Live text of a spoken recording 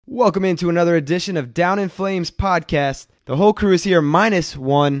Welcome into another edition of Down in Flames podcast. The whole crew is here minus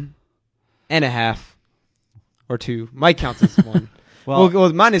 1.5 or 2. Mike counts as 1.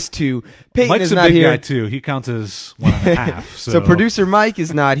 well, minus 2. Peyton Mike's is a not big here. guy too. He counts as 1.5. So producer Mike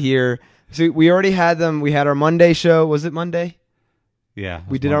is not here. So we already had them. We had our Monday show. Was it Monday? Yeah.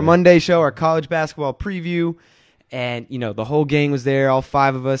 We did our Monday show, our college basketball preview, and the whole gang was there, all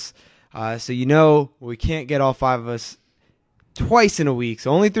 5 of us. So we can't get all 5 of us twice in a week. So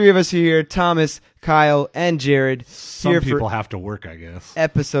only 3 of us here, Thomas, Kyle, and Jared. Some people have to work, I guess.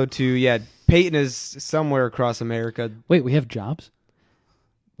 Episode 2. Yeah, Peyton is somewhere across America. Wait, we have jobs?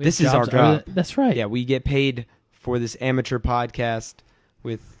 This is our job. That's right. Yeah, we get paid for this amateur podcast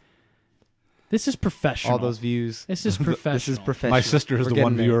with This is professional. all those views. This is professional. This is professional. My sister is We're the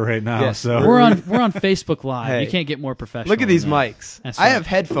one getting viewer there. right now. Yes. So We're on Facebook Live. Hey. You can't get more professional. Look at these than that. mics. That's I right. have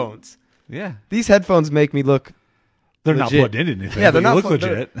headphones. yeah, These headphones make me look they're legit. not plugged into anything. Yeah, they're but not. they look They're,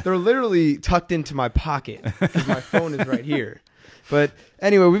 legit. they're literally tucked into my pocket because my phone is right here. But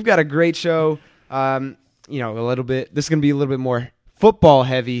anyway, we've got a great show. A little bit. This is going to be a little bit more football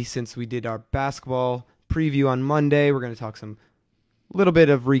heavy since we did our basketball preview on Monday. We're going to talk some little bit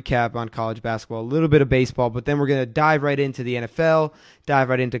of recap on college basketball, a little bit of baseball, but then we're going to dive right into the NFL, dive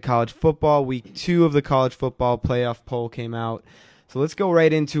right into college football. Week 2 of the college football playoff poll came out. So let's go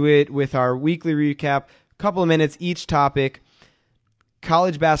right into it with our weekly recap. Couple of minutes each topic.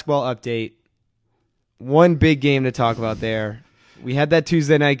 College basketball update. One big game to talk about there. We had that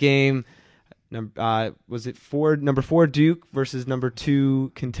Tuesday night game. Was it number 4 Duke versus number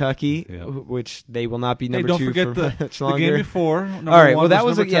 2 Kentucky, Yep. which they will not be Hey, number don't 2 forget for the much longer. game before. Number All right, 1 well, that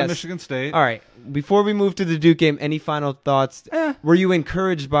was number 10 yes. Michigan State. All right, before we move to the Duke game, any final thoughts? Were you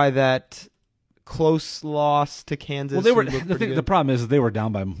encouraged by that close loss to Kansas? Well, they were. who looked The pretty thing. good? The problem is they were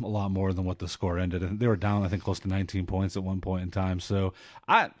down by a lot more than what the score ended. And they were down, I think, close to 19 points at one point in time. So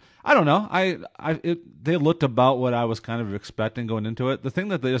I don't know. They looked about what I was kind of expecting going into it. The thing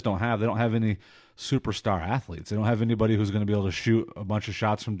that they just don't have any superstar athletes. They don't have anybody who's going to be able to shoot a bunch of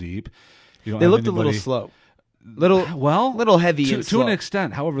shots from deep. You don't They have looked a little anybody- slow, little heavy and to slow. an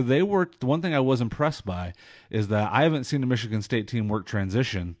extent. However, they worked. The one thing I was impressed by is that I haven't seen the Michigan State team work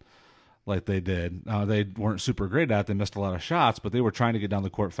transition like they did. They weren't super great at it. They missed a lot of shots, but they were trying to get down the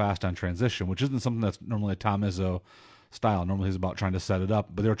court fast on transition, which isn't something that's normally a Tom Izzo style. Normally he's about trying to set it up,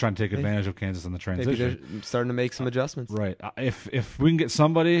 but they were trying to take advantage of Kansas in the Maybe transition. they're starting to make some adjustments. Right. If we can get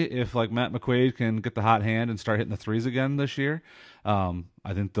somebody, if like Matt McQuaid can get the hot hand and start hitting the threes again this year, I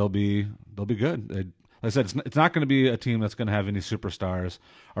think they'll be good. Like I said, it's not going to be a team that's going to have any superstars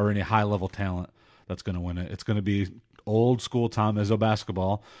or any high level talent that's going to win it. It's going to be old school Tom Izzo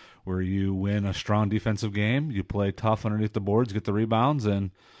basketball, where you win a strong defensive game, you play tough underneath the boards, get the rebounds, and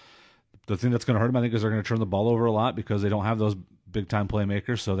the thing that's going to hurt them, I think, is they're going to turn the ball over a lot because they don't have those big-time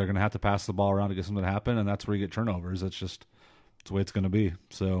playmakers, so they're going to have to pass the ball around to get something to happen, and that's where you get turnovers. It's the way it's going to be.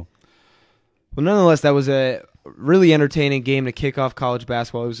 So, Well, nonetheless, that was a really entertaining game to kick off college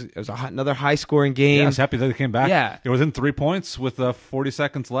basketball. It was another high-scoring game. yeah, I was happy that they came back. Yeah. It was within 3 points with 40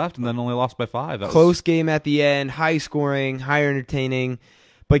 seconds left, and then only lost by 5. That Close game at the end, high-scoring, high entertaining.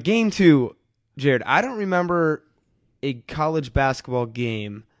 But game 2, Jared, I don't remember a college basketball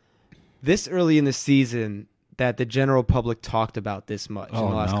game this early in the season that the general public talked about this much in the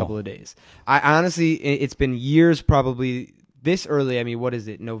last couple of days. I honestly, it's been years probably this early. I mean, what is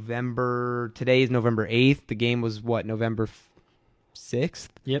it? Today is November 8th. The game was what, November 6th?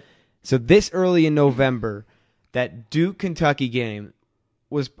 Yep. So this early in November, that Duke-Kentucky game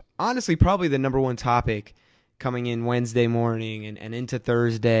was honestly probably the number one topic coming in Wednesday morning and into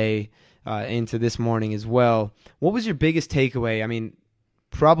Thursday, into this morning as well. What was your biggest takeaway? I mean,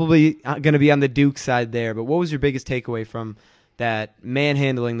 probably going to be on the Duke side there, but what was your biggest takeaway from that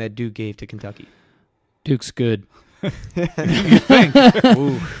manhandling that Duke gave to Kentucky? Duke's good. You think?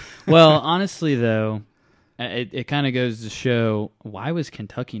 Ooh. Well, honestly, though, it kind of goes to show, why was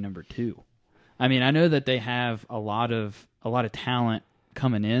Kentucky number 2? I mean, I know that they have a lot of talent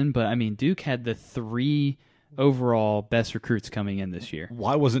coming in, but I mean, Duke had the 3 overall best recruits coming in this year.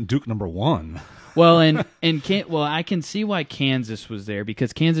 Why wasn't Duke number 1? Well, I can see why Kansas was there,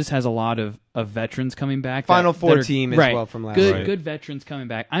 because Kansas has a lot of veterans coming back. Final Four are, team as right, well from last year. Good veterans coming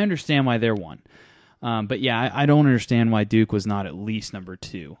back. I understand why they're 1. But yeah, I don't understand why Duke was not at least number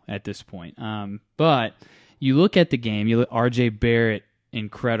 2 at this point. But you look at the game, you look R.J. Barrett,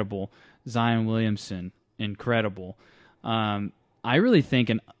 incredible. Zion Williamson, incredible. I really think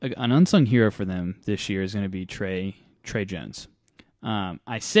an unsung hero for them this year is going to be Trey Jones.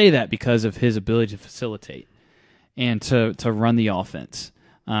 I say that because of his ability to facilitate and to run the offense.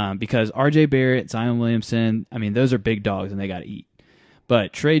 Because R.J. Barrett, Zion Williamson, I mean, those are big dogs and they got to eat.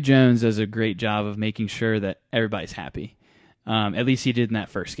 But Trey Jones does a great job of making sure that everybody's happy. At least he did in that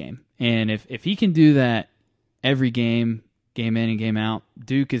first game. And if he can do that every game in and game out,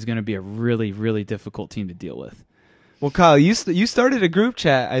 Duke is going to be a really, really difficult team to deal with. Well, Kyle, you started a group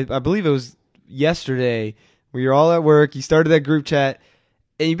chat. I believe it was yesterday where you're all at work. You started that group chat,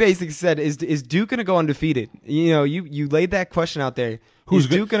 and you basically said, "Is Duke going to go undefeated?" You laid that question out there. Is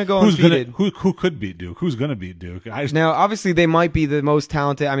Duke going to go undefeated? Who could beat Duke? Who's going to beat Duke? Now, obviously, they might be the most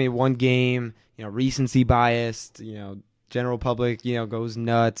talented. I mean, one game, recency biased. General public, goes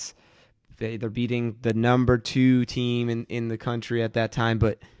nuts. They're beating the number 2 team in the country at that time,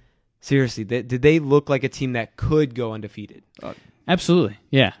 but. Seriously, did they look like a team that could go undefeated? Absolutely,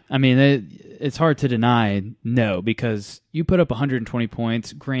 yeah. I mean, it's hard to deny no, because you put up 120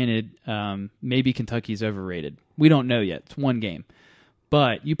 points. Granted, maybe Kentucky's overrated. We don't know yet. It's one game.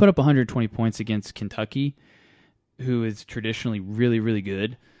 But you put up 120 points against Kentucky, who is traditionally really, really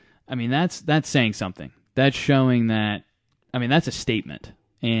good. I mean, that's saying something. That's showing that, that's a statement.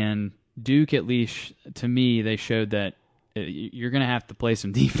 And Duke, at least to me, they showed that you're going to have to play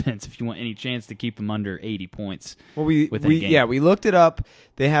some defense if you want any chance to keep them under 80 points. Well, we looked it up.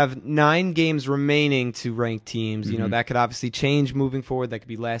 They have 9 games remaining to ranked teams. Mm-hmm. That could obviously change moving forward. That could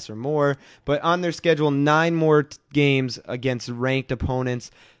be less or more. But on their schedule, 9 more games against ranked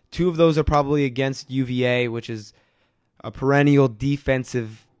opponents. 2 of those are probably against UVA, which is a perennial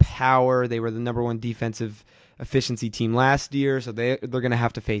defensive power. They were the number 1 defensive efficiency team last year, so they're going to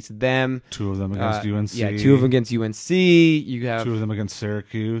have to face them. 2 of them against UNC. Yeah, 2 of them against UNC. You have 2 of them against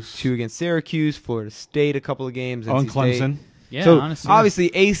Syracuse. 2 against Syracuse, Florida State, a couple of games. And Clemson. Yeah, so honestly, obviously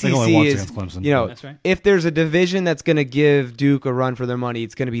ACC is, That's right. if there's a division that's going to give Duke a run for their money,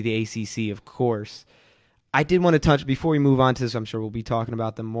 it's going to be the ACC, of course. I did want to touch, before we move on to this, I'm sure we'll be talking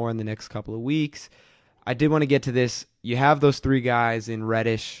about them more in the next couple of weeks. I did want to get to this. You have those 3 guys in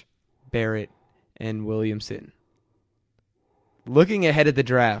Reddish, Barrett, and Williamson. Looking ahead at the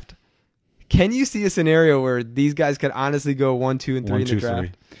draft, can you see a scenario where these guys could honestly go 1, 2, and 3 in the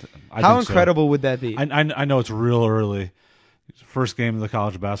draft? How incredible would that be? I know it's real early, first game of the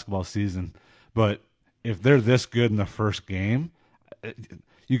college basketball season, but if they're this good in the first game,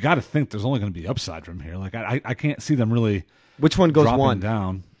 you got to think there's only going to be upside from here. Like I can't see them really. Which one goes dropping 1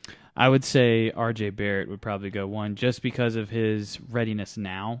 down? I would say RJ Barrett would probably go 1 just because of his readiness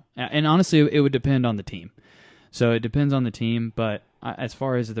now. And honestly, it would depend on the team. So it depends on the team, but as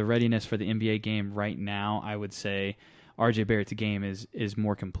far as the readiness for the NBA game right now, I would say RJ Barrett's game is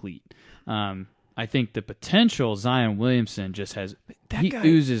more complete. I think the potential, Zion Williamson just has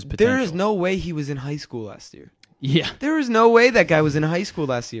oozes potential. There is no way he was in high school last year. Yeah. There is no way that guy was in high school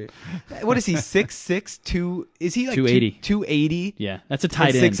last year. What is he, 6'6", 2? Is he like 280? 280? Yeah, that's a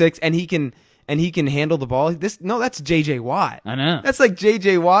tight end. 6'6", and he can handle the ball. That's J.J. Watt. I know. That's like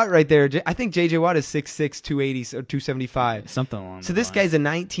J.J. Watt right there. I think J.J. Watt is 6'6", 280, or 275. Something along So this guy's a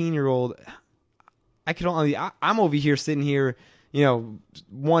 19-year-old. I'm over here sitting here,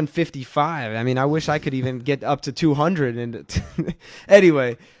 155. I mean, I wish I could even get up to 200. And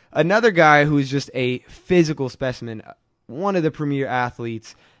anyway, another guy who's just a physical specimen, one of the premier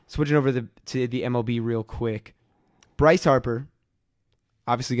athletes. Switching over to the MLB real quick. Bryce Harper,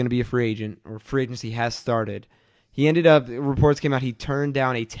 obviously going to be a free agent, or free agency has started. He ended up, reports came out, he turned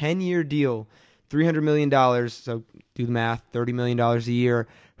down a 10-year deal, $300 million, so do the math, $30 million a year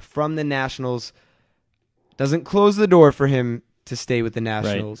from the Nationals. Doesn't close the door for him to stay with the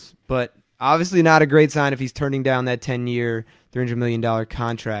Nationals, but obviously not a great sign if he's turning down that 10-year, $300 million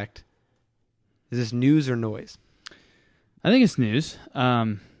contract. Is this news or noise? I think it's news.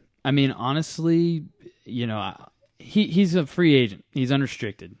 I mean, honestly, he's a free agent. He's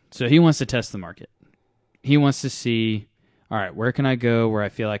unrestricted. So he wants to test the market. He wants to see, all right, where can I go where I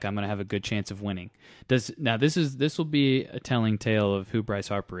feel like I'm going to have a good chance of winning? This will be a telling tale of who Bryce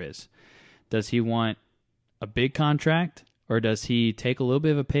Harper is. Does he want a big contract, or does he take a little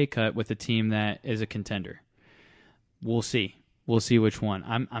bit of a pay cut with a team that is a contender? We'll see. We'll see which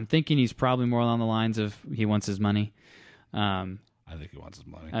one. I'm thinking he's probably more along the lines of he wants his money. I think he wants his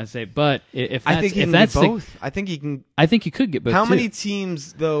money. I'd say, but if I think he can get both. I think he can. I think he could get both. How too. many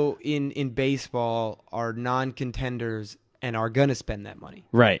teams though in baseball are non-contenders and are gonna spend that money?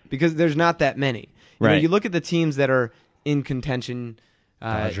 Right. Because there's not that many. Right. You look at the teams that are in contention.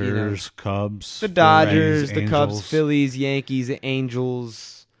 Dodgers, Cubs, the Dodgers, Rays, the Angels. Cubs, Phillies, Yankees,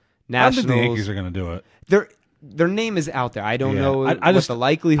 Angels, I Nationals. think the Yankees are going to do it. Their name is out there. I don't know I what just, the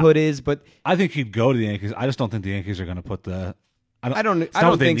likelihood is, but I think he'd go to the Yankees. I just don't think the Yankees are going to put the. I don't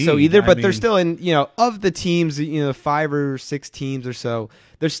think so either. But they're still in. Of the teams, 5 or 6 teams or so,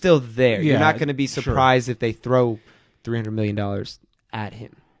 they're still there. Yeah, You're not going to be surprised if they throw $300 million at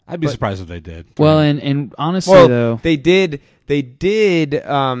him. I'd be But- surprised if they did. Well, and honestly, Well, though, they did.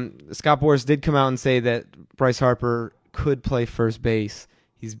 Scott Boras did come out and say that Bryce Harper could play first base.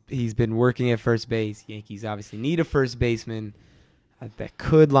 He's been working at first base. Yankees obviously need a first baseman that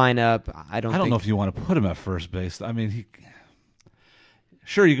could line up. I don't know if you want to put him at first base. I mean,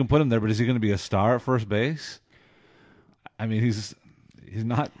 sure you can put him there, but is he going to be a star at first base? I mean, he's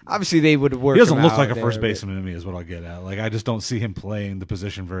not. Obviously, they would work. He doesn't him look out like a there, first but- baseman to me, is what I'll get at. Like, I just don't see him playing the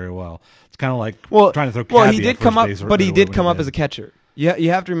position very well. It's kind of like trying to throw. Well, he Cabbie did at come first up, base but he right did away come when up he as a did. catcher. Yeah, you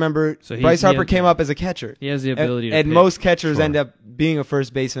have to remember. So Bryce Harper came up as a catcher. he has the ability to and pitch. most catchers Sure. end up being a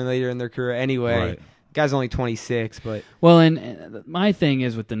first baseman later in their career anyway. Right. Guy's only 26, but Well, and my thing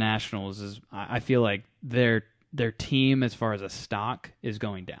is with the Nationals is I feel like their team as far as a stock is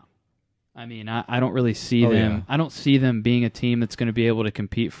going down. I mean, I don't really see them. yeah. I don't see them being a team that's going to be able to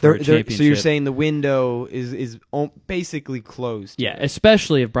compete for a championship. so you're saying the window is basically closed. Yeah,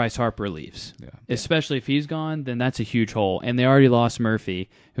 especially if Bryce Harper leaves. Yeah. Especially if he's gone, then that's a huge hole. And they already lost Murphy,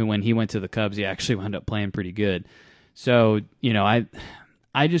 who when he went to the Cubs, he actually wound up playing pretty good. So,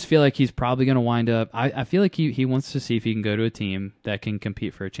 I just feel like he's probably going to wind up. I feel like he wants to see if he can go to a team that can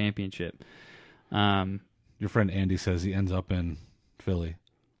compete for a championship. Your friend Andy says he ends up in Philly,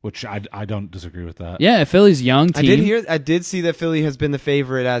 which I don't disagree with that. Yeah, Philly's young team. I did see that Philly has been the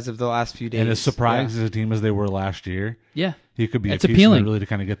favorite as of the last few days. And as surprised as a team as they were last year, Yeah. he could be It's a piece appealing. really to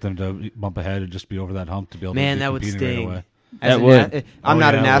kind of get them to bump ahead and just be over that hump to be able Man, to be that would competing right sting. away. As That a would. I'm Oh,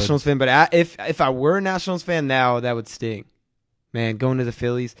 not yeah, a it Nationals fan, but if I were a Nationals fan now, that would sting. Man, going to the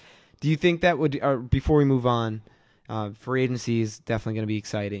Phillies. Do you think that would? Or before we move on, free agency is definitely going to be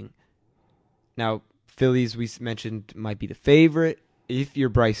exciting. Now, Phillies we mentioned might be the favorite. If you're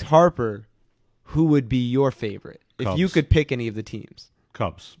Bryce Harper, who would be your favorite if you Cubs. could pick any of the teams?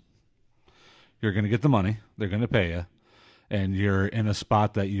 Cubs. You're going to get the money. They're going to pay you. And you're in a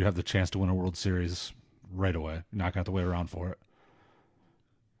spot that you have the chance to win a World Series right away. You're not going to have to wait around for it.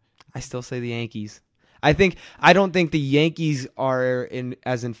 I still say the Yankees. I don't think the Yankees are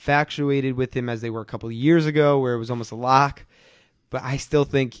as infatuated with him as they were a couple of years ago, where it was almost a lock. But I still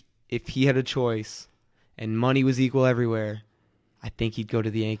think if he had a choice and money was equal everywhere, I think he'd go to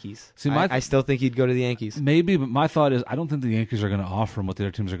the Yankees. See, I still think he'd go to the Yankees. Maybe, but my thought is I don't think the Yankees are going to offer him what the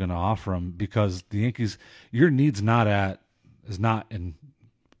other teams are going to offer him because the Yankees, your needs is not in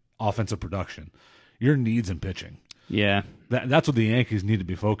offensive production. Your needs in pitching. Yeah. That's what the Yankees need to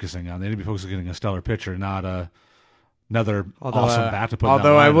be focusing on. They need to be focusing on getting a stellar pitcher, not another awesome bat to put in that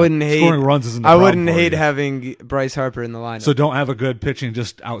Although I lineup. wouldn't hate Scoring runs isn't the I problem wouldn't for hate you. having Bryce Harper in the lineup. So don't have a good pitching,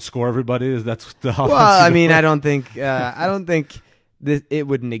 just outscore everybody. That's the offense. well, I you mean, want? I don't think it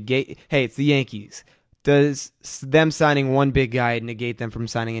would negate. Hey, it's the Yankees. Does them signing one big guy negate them from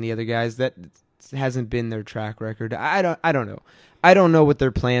signing any other guys? That hasn't been their track record. I don't know. I don't know what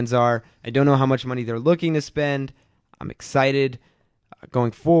their plans are. I don't know how much money they're looking to spend. I'm excited going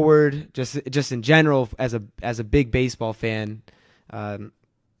forward. Just in general, as a big baseball fan.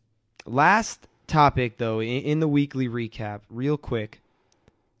 Last topic though, in the weekly recap, real quick.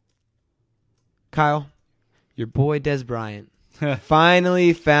 Kyle, your boy Des Bryant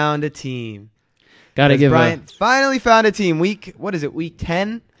finally found a team. Got to Des give Bryant finally found a team. Week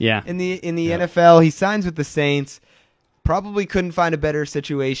 10 Yeah. in the Yeah. NFL. He signs with the Saints. Probably couldn't find a better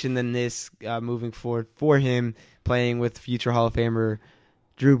situation than this moving forward for him, playing with future Hall of Famer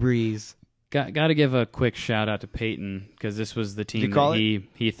Drew Brees. Got to give a quick shout out to Peyton because this was the team call that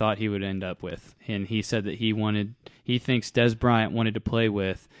he thought he would end up with, and he said that he thinks Des Bryant wanted to play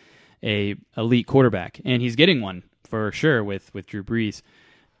with a elite quarterback, and he's getting one for sure with Drew Brees.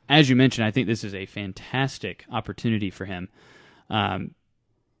 As you mentioned, I think this is a fantastic opportunity for him.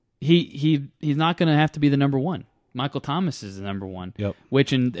 He's not going to have to be the number one. Michael Thomas is the number one. Yep.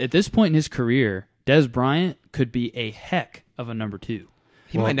 Which at this point in his career, Des Bryant could be a heck of a number two.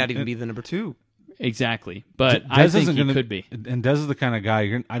 He might not even be the number 2. Exactly, but Dez I think isn't he gonna- could be. And Dez is the kind of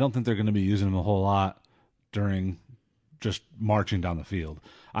guy. I don't think they're going to be using him a whole lot during just marching down the field.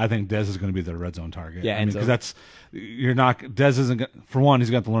 I think Dez is going to be their red zone target. Yeah, because that's you're not. Dez isn't for one. He's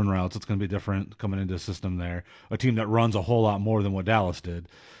got to learn routes. It's going to be different coming into a system there. A team that runs a whole lot more than what Dallas did.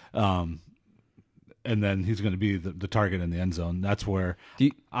 And then he's going to be the target in the end zone. That's where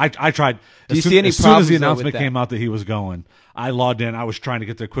I tried. Do you as soon, see any as soon as problems, the though, announcement with that? came out that he was going, I logged in. I was trying to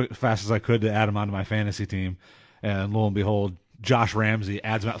get there quick, fast as I could to add him onto my fantasy team, and lo and behold, Josh Ramsey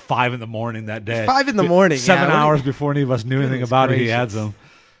adds him at 5 a.m. that day. 5 a.m, 7 yeah. hours before any of us knew anything Goodness about it. He gracious. adds him.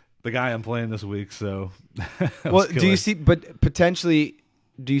 The guy I'm playing this week. So, Well, do you see? But potentially,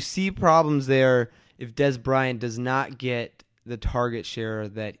 do you see problems there if Des Bryant does not get the target share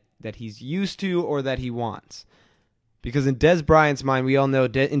that he's used to or that he wants? Because in Des Bryant's mind, we all know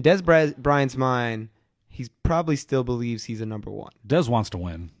in Bryant's mind, he probably still believes he's a number one. Dez wants to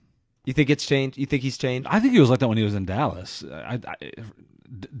win. You think it's changed? You think he's changed? I think he was like that when he was in Dallas.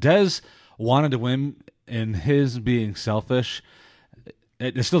 Dez wanted to win, and his being selfish,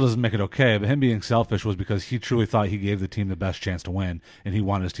 it still doesn't make it okay, but him being selfish was because he truly thought he gave the team the best chance to win, and he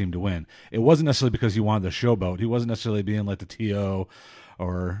wanted his team to win. It wasn't necessarily because he wanted the showboat. He wasn't necessarily being like the TO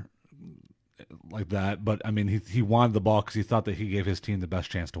or like that, but I mean, he wanted the ball because he thought that he gave his team the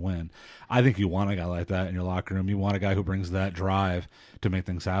best chance to win. I think you want a guy like that in your locker room. You want a guy who brings that drive to make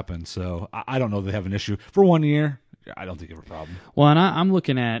things happen. So I don't know they have an issue for 1 year. I don't think you have a problem. Well, and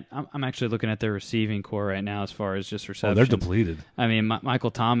I'm actually looking at their receiving core right now as far as just receptions. Oh, they're depleted. I mean,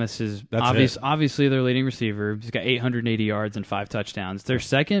 Michael Thomas is That's obviously their leading receiver. He's got 880 yards and 5 touchdowns. Their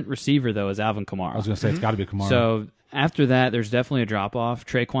second receiver, though, is Alvin Kamara. I was going to say, it's got to be Kamara. So after that, there's definitely a drop-off.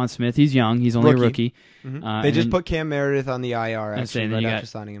 Traquan Smith, he's young. He's only a rookie. Mm-hmm. They just put Cam Meredith on the IR, actually, right after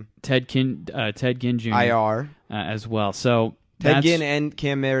signing him. Ted Ginn Jr. IR. As well. So Ted Ginn and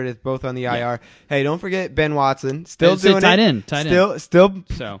Cam Meredith both on the IR. Hey, don't forget Ben Watson, still It's doing tight it. end.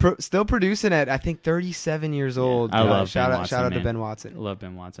 Still producing at I think 37 years old. I love shout Ben out Watson, shout out to man. Ben Watson. I love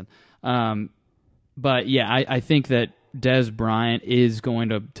Ben Watson. But yeah, I think that Des Bryant is going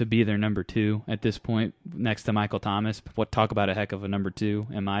to be their number 2 at this point, next to Michael Thomas. Talk about a heck of a number 2,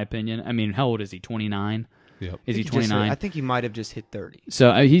 in my opinion. I mean, how old is he? 29. Yep. Is he 29? I think he might have just hit 30.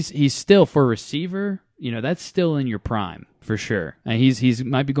 So he's still, for a receiver, that's still in your prime for sure. And he's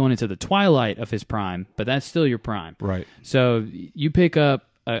might be going into the twilight of his prime, but that's still your prime. Right. So you pick up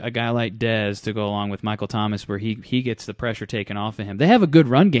a guy like Dez to go along with Michael Thomas, where he gets the pressure taken off of him. They have a good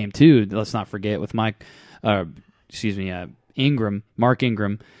run game too. Let's not forget with Mark Ingram,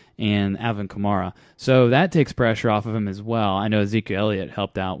 and Alvin Kamara. So that takes pressure off of him as well. I know Ezekiel Elliott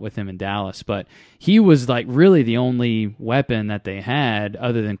helped out with him in Dallas, but he was like really the only weapon that they had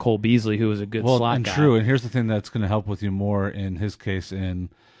other than Cole Beasley, who was a good slot guy. True. And here's the thing that's going to help with you more in his case in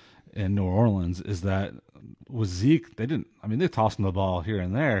New Orleans is that with Zeke, they tossed him the ball here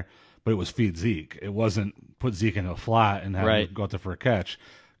and there, but it was feed Zeke. It wasn't put Zeke in a flat and have him go out there for a catch.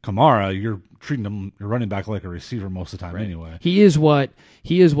 Kamara, you're treating him, your running back, like a receiver most of the time anyway. He is what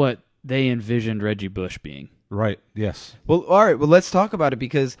they envisioned Reggie Bush being. Right. Yes. Well, all right. Well, let's talk about it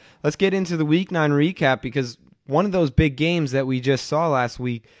because let's get into the Week 9 recap because one of those big games that we just saw last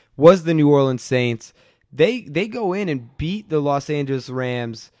week was the New Orleans Saints. They go in and beat the Los Angeles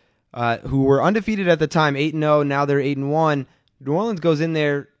Rams, who were undefeated at the time, 8-0. Now they're 8-1. New Orleans goes in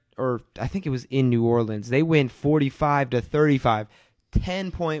there, or I think it was in New Orleans. They win 45-35.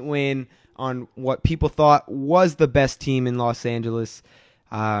 10-point win on what people thought was the best team in Los Angeles.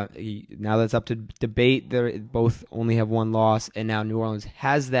 Now that's up to debate. They both only have one loss, and now New Orleans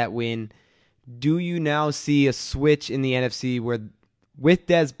has that win. Do you now see a switch in the NFC where, with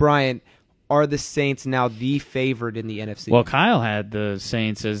Des Bryant, are the Saints now the favorite in the NFC? Well, Kyle had the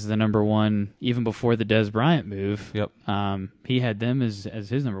Saints as the number 1 even before the Des Bryant move. Yep. He had them as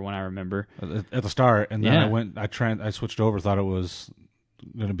his number 1, I remember. At the start, and then I switched over, thought it was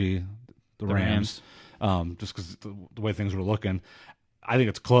going to be the Rams. Just because the way things were looking. I think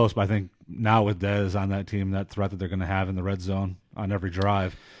it's close, but I think now with Dez on that team, that threat that they're going to have in the red zone on every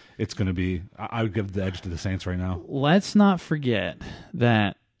drive, it's going to be – I would give the edge to the Saints right now. Let's not forget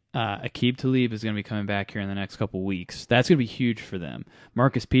that Aqib Talib is going to be coming back here in the next couple weeks. That's going to be huge for them.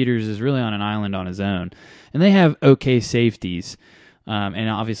 Marcus Peters is really on an island on his own. And they have okay safeties. And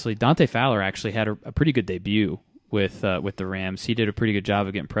obviously Dante Fowler actually had a pretty good debut with the Rams. He did a pretty good job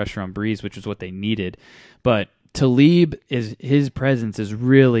of getting pressure on Breeze, which is what they needed. But Talib, his presence is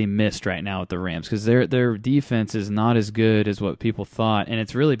really missed right now with the Rams because their defense is not as good as what people thought, and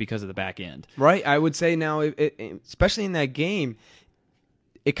it's really because of the back end. Right. I would say now, especially in that game,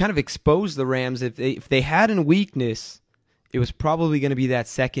 it kind of exposed the Rams. If they had a weakness, it was probably going to be that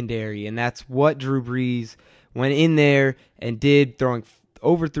secondary, and that's what Drew Brees went in there and did, throwing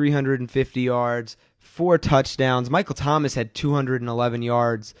over 350 yards, 4 touchdowns. Michael Thomas had 211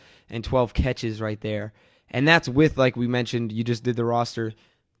 yards and 12 catches right there. And that's with, like we mentioned, you just did the roster.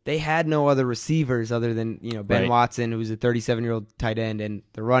 They had no other receivers other than Ben Watson, who's a 37-year-old tight end, and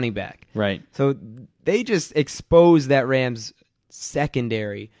the running back. Right. So they just exposed that Rams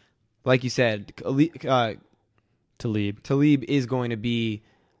secondary. Like you said, Talib is going to be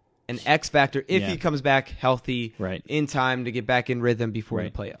an X factor if he comes back healthy in time to get back in rhythm before the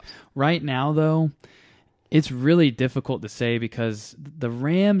playoffs. Right now, though, it's really difficult to say because the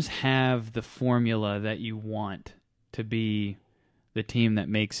Rams have the formula that you want to be the team that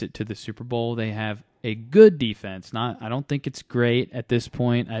makes it to the Super Bowl. They have a good defense. I don't think it's great at this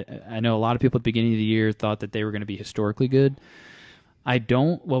point. I know a lot of people at the beginning of the year thought that they were going to be historically good. I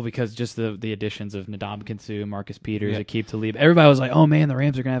don't, because just the additions of Ndamukong, Marcus Peters, Aqib Talib. Everybody was like, oh man, the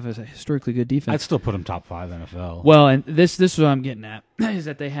Rams are going to have a historically good defense. I'd still put them top 5 NFL. Well, and this is what I'm getting at, is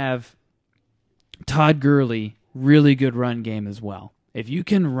that they have Todd Gurley, really good run game as well. If you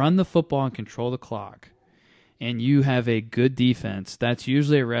can run the football and control the clock, and you have a good defense, that's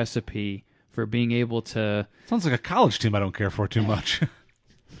usually a recipe for being able to... Sounds like a college team I don't care for too much.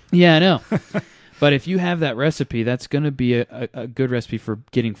 Yeah, I know. But if you have that recipe, that's going to be a good recipe for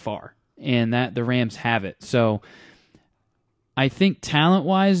getting far. And that the Rams have it. So I think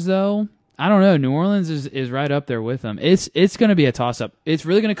talent-wise, though, I don't know. New Orleans is right up there with them. It's going to be a toss-up. It's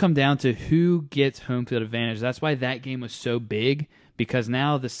really going to come down to who gets home field advantage. That's why that game was so big, because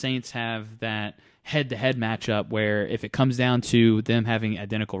now the Saints have that head-to-head matchup where if it comes down to them having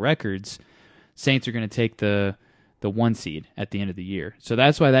identical records, Saints are going to take the 1 seed at the end of the year. So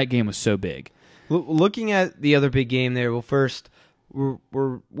that's why that game was so big. Looking at the other big game there, well, first,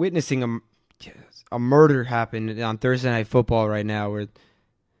 we're witnessing a murder happen on Thursday Night Football right now, where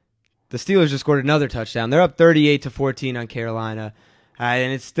the Steelers just scored another touchdown. They're up 38-14 on Carolina,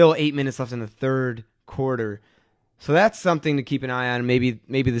 and it's still 8 minutes left in the third quarter. So that's something to keep an eye on. Maybe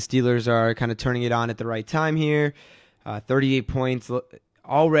the Steelers are kind of turning it on at the right time here. 38 points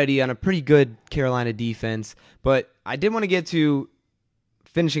already on a pretty good Carolina defense. But I did want to get to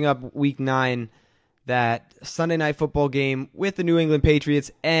finishing up Week 9, that Sunday Night Football game with the New England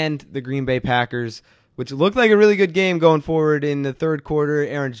Patriots and the Green Bay Packers, which looked like a really good game going forward in the third quarter.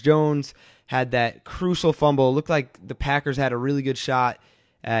 Aaron Jones had that crucial fumble. It looked like the Packers had a really good shot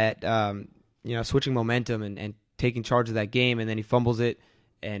at switching momentum and taking charge of that game, and then he fumbles it,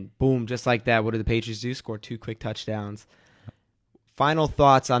 and boom, just like that, what did the Patriots do? Score 2 quick touchdowns. Final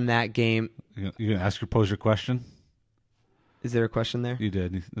thoughts on that game. You going to pose your question? Is there a question there? You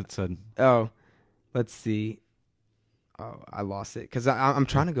did. It said... Oh, let's see. Oh, I lost it because I'm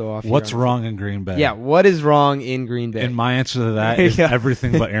trying to go off. What's wrong in Green Bay? Yeah, what is wrong in Green Bay? And my answer to that is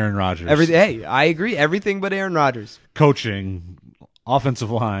everything but Aaron Rodgers. Hey, I agree. Everything but Aaron Rodgers. Coaching,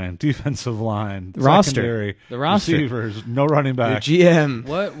 offensive line, defensive line, the roster, secondary, the roster, receivers, no running back. The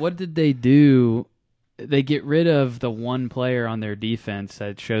GM. What did they do? They get rid of the one player on their defense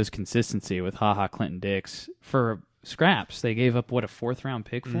that shows consistency with Clinton Dix for scraps. They gave up a 4th-round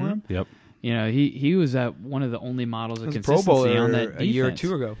pick for him. Yep. You know, he was one of the only models of consistency Pro Bowler on that defense. A year or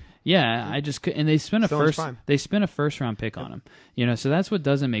two ago. Yeah, I just and they spent a first-round pick on him. You know, so that's what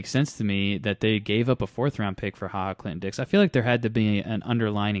doesn't make sense to me, that they gave up a 4th-round pick for Clinton Dix. I feel like there had to be an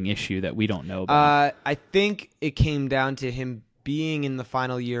underlining issue that we don't know about. I think it came down to him being in the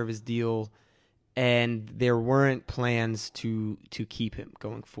final year of his deal, and there weren't plans to keep him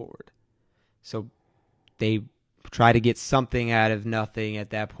going forward. So they try to get something out of nothing at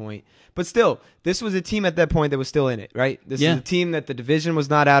that point. But still, this was a team at that point that was still in it, right? This is a team that the division was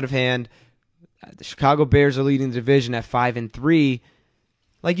not out of hand. The Chicago Bears are leading the division at 5-3.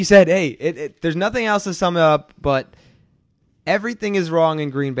 Like you said, hey, there's nothing else to sum it up, but everything is wrong in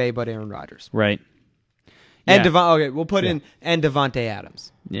Green Bay but Aaron Rodgers. Right. And we'll put in Devontae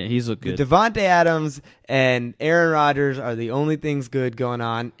Adams. Yeah, he's looked good. Devontae Adams and Aaron Rodgers are the only things good going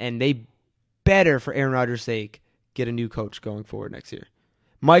on, and they better, for Aaron Rodgers' sake, get a new coach going forward next year.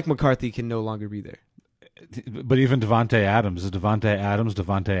 Mike McCarthy can no longer be there. But even Devontae Adams, is Devontae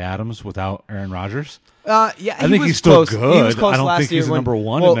Adams without Aaron Rodgers? I think he's still good. He was close I don't last think year he's number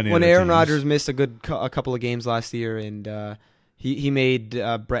one well, in many when of the Aaron teams. Rodgers missed a couple of games last year, and he made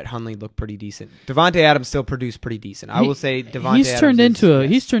Brett Hundley look pretty decent. Devontae Adams still produced pretty decent. I will say Devontae he's Adams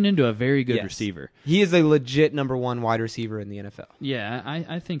he's turned into a very good receiver. He is a legit number 1 wide receiver in the NFL. Yeah,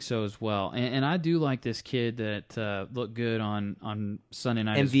 I think so as well. And I do like this kid that looked good on Sunday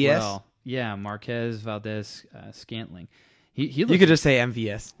night MVS? as well. Yeah, Marquez Valdez Scantling. He You could just say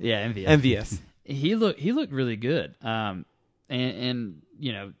MVS. Yeah, MVS. MVS. He looked really good. And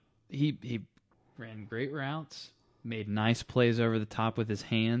you know, he ran great routes, made nice plays over the top with his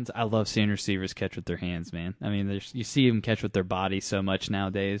hands. I love seeing receivers catch with their hands, man. I mean, you see him catch with their body so much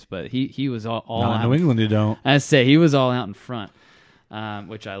nowadays, but he was all out. In New England, you don't. I say he was all out in front,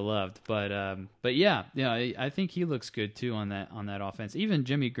 which I loved. But yeah, I think he looks good too on that offense. Even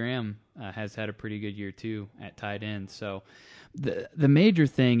Jimmy Graham has had a pretty good year too at tight end. So the major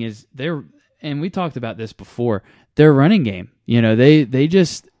thing is and we talked about this before, their running game. You know,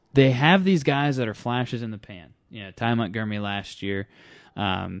 they have these guys that are flashes in the pan. You know, Ty Montgomery last year,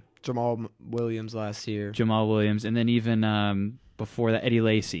 Jamal Williams last year. and then even before that, Eddie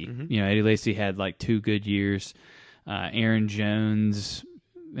Lacy. Mm-hmm. You know, Eddie Lacy had like 2 good years. Aaron Jones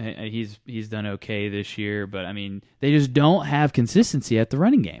He's done okay this year, but I mean, they just don't have consistency at the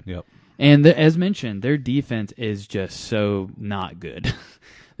running game. Yep. And as mentioned, their defense is just so not good.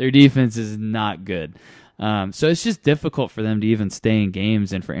 Their defense is not good. So it's just difficult for them to even stay in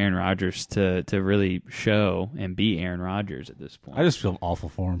games and for Aaron Rodgers to really show and be Aaron Rodgers at this point. I just feel awful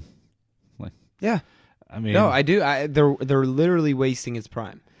for him. Yeah. I mean, No, I do. They're literally wasting his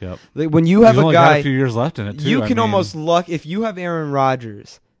prime. Yep. Like, when you have He's a only got guy, a few years left in it too. you I can mean, almost luck if you have Aaron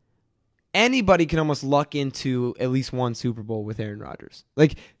Rodgers. Anybody can almost luck into at least one Super Bowl with Aaron Rodgers.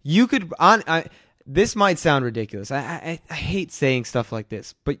 Like, you could this might sound ridiculous. I hate saying stuff like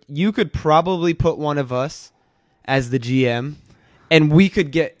this, but you could probably put one of us as the GM, and we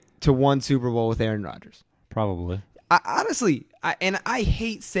could get to one Super Bowl with Aaron Rodgers. probably. Honestly, I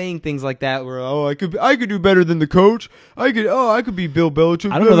hate saying things like that. Where I could do better than the coach. I could be Bill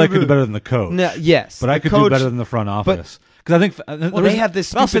Belichick. I don't know that I could do better than the coach. No, yes, but I the could coach, do better than the front office. Because I think Well, they have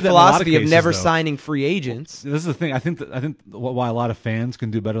this but I'll say stupid that in a lot philosophy of cases, never though. signing free agents. This is the thing. I think why a lot of fans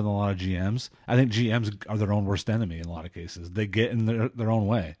can do better than a lot of GMs. I think GMs are their own worst enemy in a lot of cases. They get in their own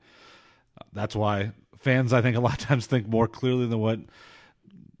way. That's why fans, I think, a lot of times think more clearly than what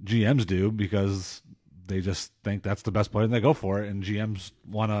GMs do, because they just think that's the best player and they go for it. And GMs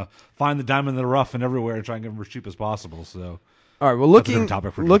want to find the diamond in the rough and everywhere and try and get them as cheap as possible. So, All right. Well, That's a different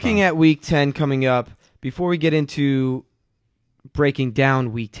topic for a different time. looking at Week 10 coming up, before we get into breaking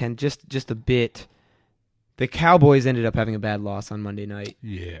down Week 10 just a bit, the Cowboys ended up having a bad loss on Monday night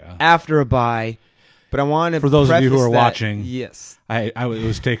yeah. after a bye. But I want to For those of you who preface are that- watching, yes. I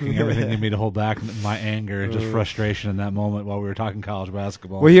was taking everything in me to hold back my anger and just frustration in that moment while we were talking college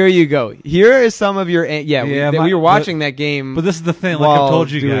basketball. Well, here you go. Here is some of your we were watching that game. But this is the thing, like while I've told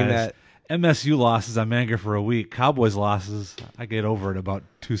you doing guys. that. MSU losses, I'm angry for a week. Cowboys losses, I get over it in about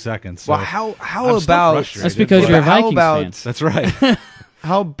 2 seconds. So Well, how I'm still about frustrated, That's because but- you're a how Vikings about- fan. That's right.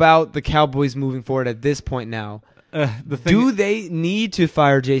 how about the Cowboys moving forward at this point now? The thing, Do they need to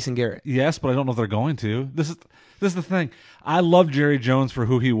fire Jason Garrett? yes, but I don't know if they're going to. This is the thing. I love Jerry Jones for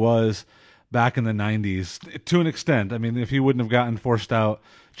who he was back in the 90s to an extent. I mean, if he wouldn't have gotten forced out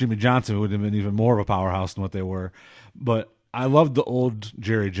Jimmy Johnson, it would have been even more of a powerhouse than what they were. But I love the old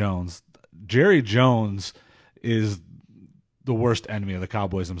Jerry Jones. Jerry Jones is the worst enemy of the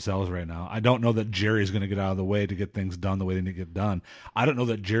Cowboys themselves right now. I don't know that Jerry's going to get out of the way to get things done the way they need to get done. I don't know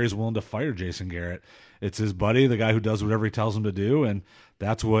that Jerry's willing to fire Jason Garrett. It's his buddy, the guy who does whatever he tells him to do, and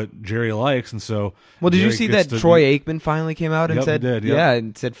that's what Jerry likes. And so, Well, did you Jerry see gets that to Troy Aikman finally came out and Yep, he said, did, yep. yeah,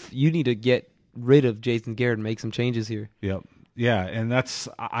 and said you need to get rid of Jason Garrett and make some changes here. Yep. Yeah, and that's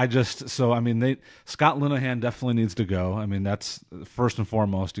I mean Scott Linehan definitely needs to go. I mean, that's first and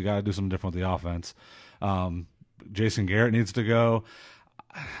foremost. You got to do something different with the offense. Jason Garrett needs to go.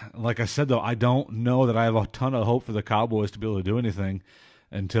 Like I said, though, I don't know that I have a ton of hope for the Cowboys to be able to do anything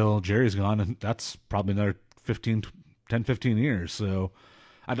until Jerry's gone, and that's probably another 10, 15 years. So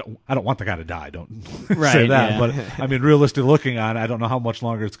I don't want the guy to die. Don't say Right, that. yeah. But I mean, realistically looking on it, I don't know how much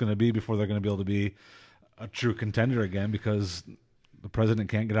longer it's going to be before they're going to be able to be a true contender again, because the president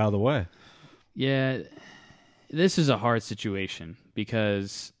can't get out of the way. Yeah, this is a hard situation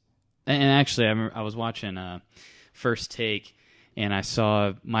because, and actually, I was watching First Take, and I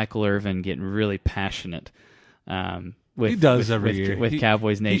saw Michael Irvin getting really passionate. He does every year with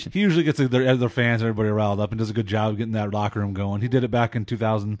Cowboys Nation. He usually gets their fans, everybody riled up, and does a good job of getting that locker room going. He did it back in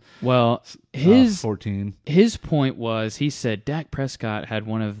 2014. Well, his point was, he said Dak Prescott had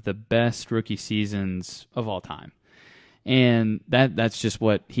one of the best rookie seasons of all time, and that's just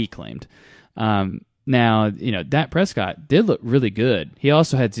what he claimed. Now, Dak Prescott did look really good. He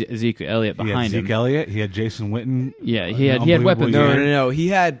also had Ezekiel Elliott He had behind him. Zeke Elliott. He had Jason Witten. Yeah, he had weapons. Unbelievable year. No. He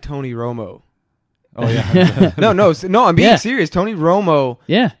had Tony Romo. Oh yeah. No. I'm being Yeah. serious. Tony Romo,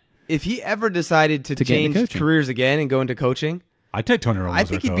 Yeah, if he ever decided to To get into change coaching. careers again and go into coaching, I take Tony Romo. I as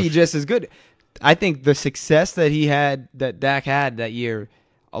think their he'd be coach. just as good. I think the success that Dak had that year,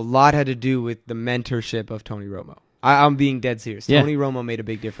 a lot had to do with the mentorship of Tony Romo. I'm being dead serious. Yeah. Tony Romo made a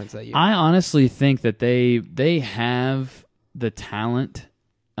big difference that year. I honestly think that they have the talent.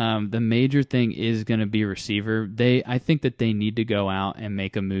 The major thing is going to be receiver. I think that they need to go out and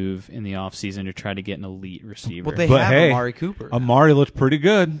make a move in the offseason to try to get an elite receiver. Well, they But have hey, Amari Cooper. Amari looked pretty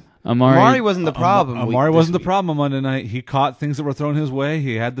good. Amari wasn't the problem. Amari this wasn't the week. problem on Monday night. He caught things that were thrown his way.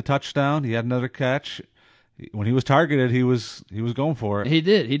 He had the touchdown. He had another catch. When he was targeted, he was going for it. He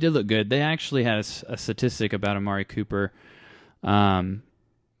did look good. They actually had a statistic about Amari Cooper on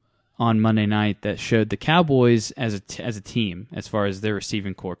Monday night that showed the Cowboys as a team, as far as their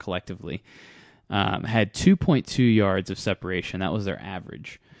receiving core collectively, had 2.2 yards of separation. That was their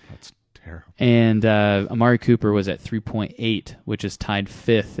average. That's Terrible. And Amari Cooper was at 3.8, which is tied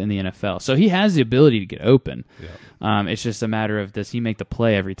 5th in the NFL. So he has the ability to get open. Yeah. It's just a matter of, does he make the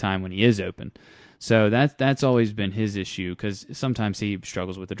play every time when he is open? So that's always been his issue, because sometimes he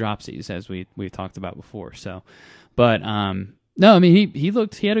struggles with the dropsies, as we've talked about before. So, but no, I mean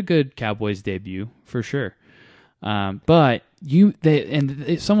he had a good Cowboys debut for sure. But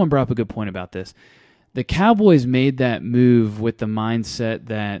someone brought up a good point about this. The Cowboys made that move with the mindset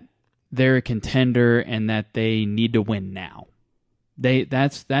that they're a contender and that they need to win now.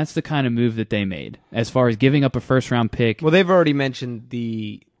 That's the kind of move that they made as far as giving up a first-round pick. Well, they've already mentioned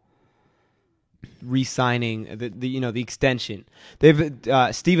the re-signing, the extension. They've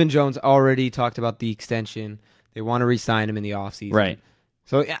Stephen Jones already talked about the extension. They want to re-sign him in the offseason. Right.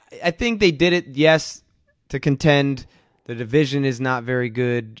 So I think they did it, yes, to contend. The division is not very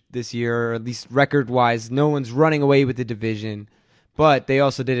good this year, or at least record-wise. No one's running away with the division. But they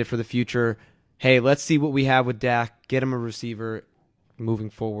also did it for the future. Hey, let's see what we have with Dak. Get him a receiver moving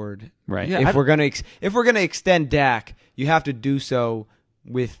forward. Right. Yeah, If we're gonna extend Dak, you have to do so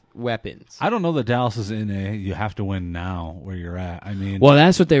with weapons. I don't know that Dallas is in you have to win now where you're at. I mean, Well,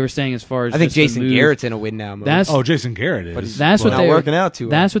 that's what they were saying as far as I think just the Jason move. Garrett's in a win now mode. Jason Garrett is. But he's That's what not they were working out too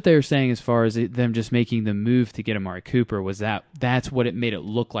well. That's what they were saying as far as them just making the move to get Amari Cooper. That's what it made it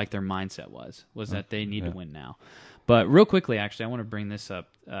look like their mindset was that they need to win now. But real quickly, actually, I want to bring this up.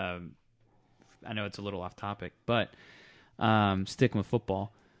 I know it's a little off topic, but sticking with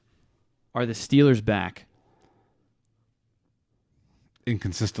football, are the Steelers back?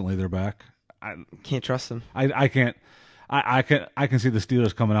 Inconsistently, they're back. Can't trust them. I can't. I can see the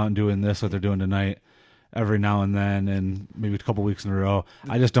Steelers coming out and doing this, what they're doing tonight, every now and then, and maybe a couple weeks in a row.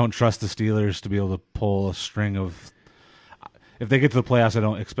 I just don't trust the Steelers to be able to pull a string of. If they get to the playoffs,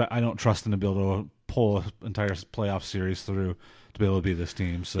 I don't trust them to be able to pull an entire playoff series through to be able to beat this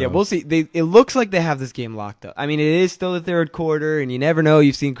team. So Yeah, we'll see. It looks like they have this game locked up. I mean, it is still the third quarter, and you never know.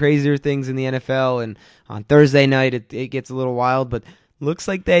 You've seen crazier things in the NFL, and on Thursday night it gets a little wild, but looks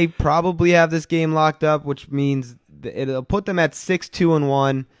like they probably have this game locked up, which means it'll put them at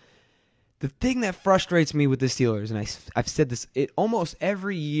 6-2-1. The thing that frustrates me with the Steelers, and I've said this almost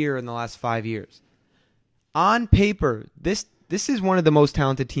every year in the last 5 years, on paper, this is one of the most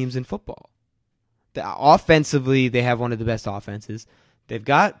talented teams in football. Offensively, they have one of the best offenses. They've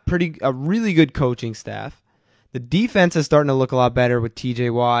got a really good coaching staff. The defense is starting to look a lot better with T.J.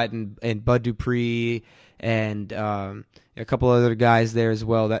 Watt and Bud Dupree and a couple other guys there as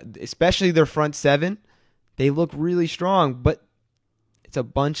well. That especially their front seven, they look really strong. But it's a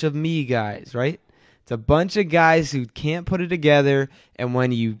bunch of me guys, right? It's a bunch of guys who can't put it together. And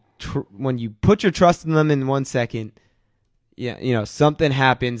when you put your trust in them in 1 second, something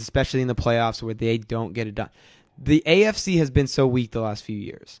happens, especially in the playoffs where they don't get it done. The AFC has been so weak the last few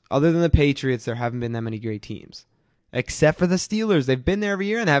years. Other than the Patriots, there haven't been that many great teams. Except for the Steelers. They've been there every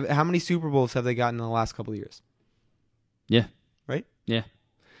year, and how many Super Bowls have they gotten in the last couple of years? Yeah. Right? Yeah. I'll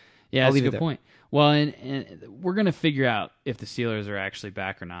Yeah, that's a leave it good there. point. Well, and we're going to figure out if the Steelers are actually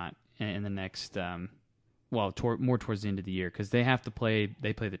back or not in the next, more towards the end of the year, because they have to play.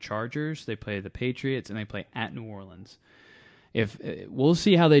 They play the Chargers, they play the Patriots, and they play at New Orleans. We'll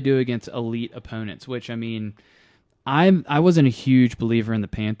see how they do against elite opponents. Which, I mean, I wasn't a huge believer in the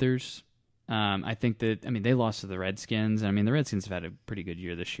Panthers. I think that they lost to the Redskins. I mean, the Redskins have had a pretty good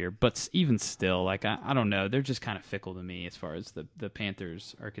year this year, but even still, like I don't know, they're just kind of fickle to me as far as the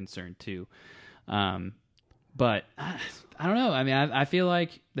Panthers are concerned too. But I don't know. I mean, I feel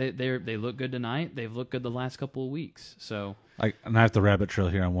like they look good tonight. They've looked good the last couple of weeks. So and I have to rabbit trail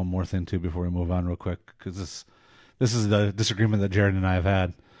here on one more thing too before we move on real quick, because this is the disagreement that Jared and I have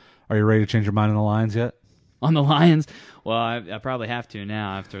had. Are you ready to change your mind on the Lions yet? on the Lions, well, I probably have to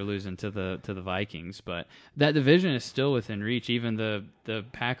now after losing to the Vikings. But that division is still within reach. Even the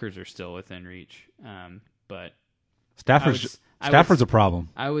Packers are still within reach. But Stafford's a problem.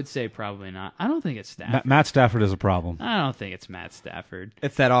 I would say probably not. I don't think it's Stafford. Matt Stafford is a problem. I don't think it's Matt Stafford.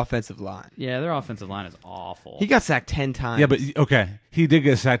 It's that offensive line. Yeah, their offensive line is awful. He got sacked 10 times. Yeah, but okay, he did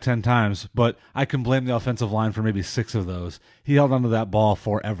get sacked 10 times, but I can blame the offensive line for maybe 6 of those. He held onto that ball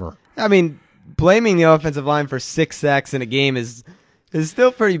forever. I mean, blaming the offensive line for 6 sacks in a game is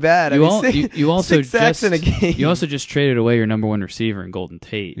still pretty bad. You also 6 sacks in a game. You also just traded away your number 1 receiver in Golden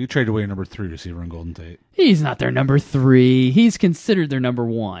Tate. You traded away your number 3 receiver in Golden Tate. He's not their number 3. He's considered their number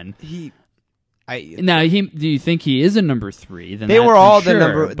 1. Do you think he is a number 3? Then they were all the sure,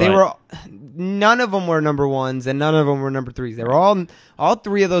 number. They were none of them were number 1s and none of them were number 3s. They were all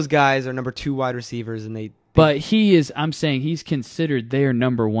 3 of those guys are number 2 wide receivers, and But he is. I'm saying he's considered their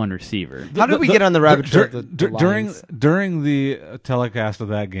number one receiver. How did we get on the rabbit trail? of the Lions? During the telecast of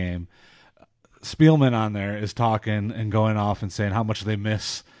that game, Spielman on there is talking and going off and saying how much they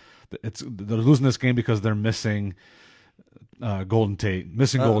miss. They're losing this game because they're missing Golden Tate.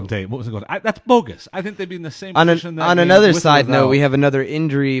 Golden Tate. What was it? That's bogus. I think they'd be in the same position. On another side note, we have another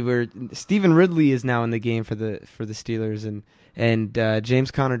injury where Stephen Ridley is now in the game for the Steelers, and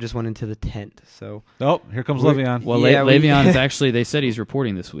James Conner just went into the tent. So here comes Le'Veon. Well, Le'Veon is actually. They said he's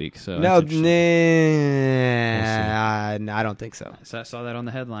reporting this week. So no, I don't think so. I saw that on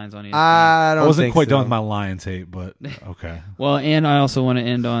the headlines on ESPN. I wasn't quite done with my Lions hate, but okay. Well, and I also want to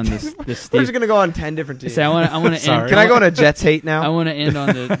end on this. We're just gonna go on 10 different teams. So I want to end. Can I go on a Jets hate now? I want to end on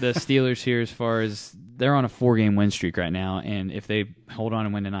the Steelers here as far as they're on a 4-game win streak right now, and if they hold on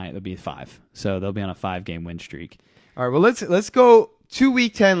and win tonight, they'll be 5. So they'll be on a 5-game win streak. All right, well, let's go to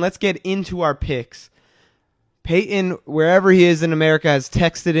Week 10. Let's get into our picks. Peyton, wherever he is in America, has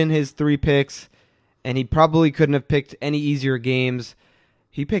texted in his 3 picks, and he probably couldn't have picked any easier games.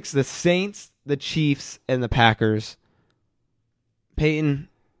 He picks the Saints, the Chiefs, and the Packers. Peyton,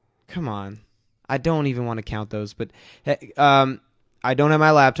 come on. I don't even want to count those, but I don't have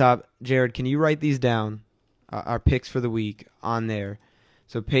my laptop. Jared, can you write these down, our picks for the week on there?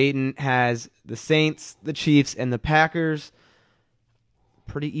 So Peyton has the Saints, the Chiefs, and the Packers.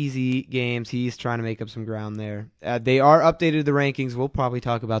 Pretty easy games. He's trying to make up some ground there. They are updated the rankings. We'll probably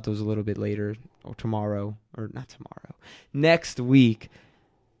talk about those a little bit later or tomorrow. Or not tomorrow. Next week.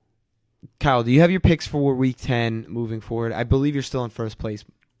 Kyle, do you have your picks for Week 10 moving forward? I believe you're still in first place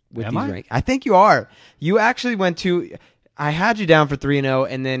with these rankings. I think you are. You actually went to... I had you down for 3-0,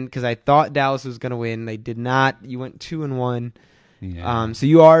 and then because I thought Dallas was going to win, they did not. You went 2-1. Yeah. So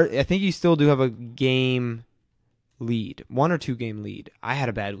you are. I think you still do have a game lead, 1 or 2 game lead. I had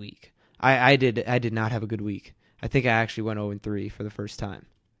a bad week. I did not have a good week. I think I actually went 0-3 for the first time.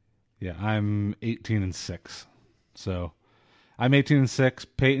 Yeah, I'm 18-6. So I'm 18-6.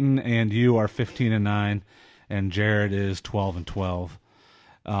 Peyton and you are 15-9, and Jared is 12-12.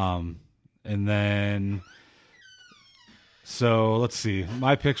 And then. So let's see.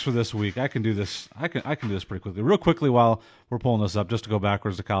 My picks for this week. I can do this. I can do this pretty quickly. Real quickly while we're pulling this up, just to go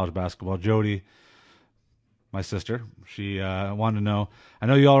backwards to college basketball. Jody, my sister, she wanted to know. I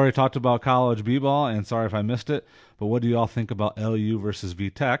know you already talked about college b-ball, and sorry if I missed it, but what do you all think about LU versus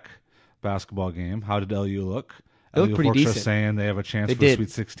VTech basketball game? How did LU look? They look pretty decent. Saying they have a chance for a Sweet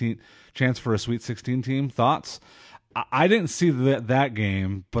 16. Chance for a Sweet 16 team. Thoughts? I didn't see that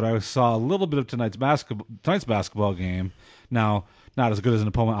game, but I saw a little bit of tonight's basketball game. Now, not as good as an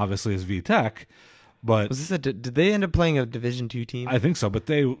opponent, obviously, as VTech, but was this did they end up playing a Division II team? I think so, but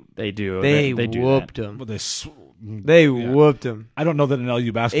they do. They whooped them. But they whooped them. I don't know that an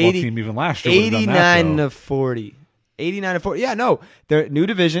LU basketball team even last year 89-40. 89-40. Yeah, no, they're new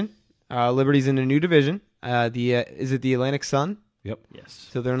division. Liberty's in a new division. Is it the Atlantic Sun? Yep. Yes.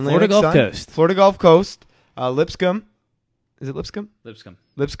 So they're in Florida Atlantic Gulf Sun. Coast. Florida Gulf Coast. Lipscomb. Is it Lipscomb?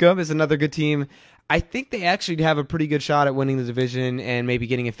 Lipscomb is another good team. I think they actually have a pretty good shot at winning the division and maybe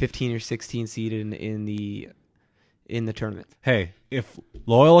getting a 15 or 16 seed in the tournament. Hey, if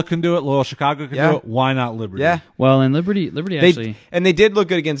Loyola can do it, Loyola Chicago can do it, why not Liberty? Yeah. Well, and Liberty actually... And they did look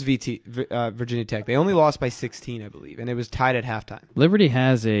good against Virginia Tech. They only lost by 16, I believe, and it was tied at halftime. Liberty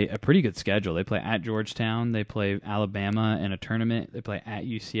has a pretty good schedule. They play at Georgetown. They play Alabama in a tournament. They play at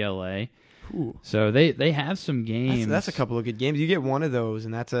UCLA. Ooh. So they have some games. That's a couple of good games. You get one of those,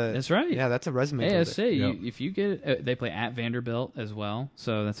 and that's right. Yeah, that's a resume. If you get they play at Vanderbilt as well,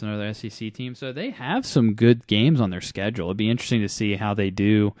 so that's another SEC team. So they have some good games on their schedule. It'd be interesting to see how they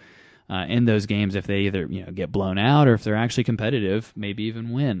do in those games. If they either get blown out or if they're actually competitive, maybe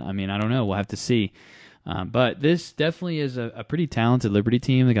even win. I mean, I don't know. We'll have to see. But this definitely is a pretty talented Liberty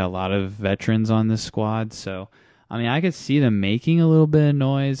team. They got a lot of veterans on this squad, so. I mean, I could see them making a little bit of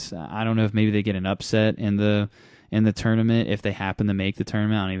noise. I don't know if maybe they get an upset in the tournament if they happen to make the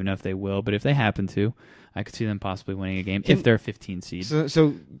tournament. I don't even know if they will, but if they happen to, I could see them possibly winning a game if they're a 15 seed. So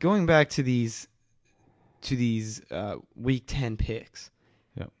going back to these Week 10 picks.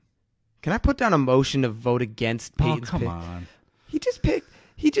 Yep. Can I put down a motion to vote against Peyton's pick? Come on. He just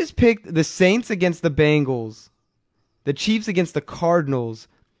picked the Saints against the Bengals, the Chiefs against the Cardinals,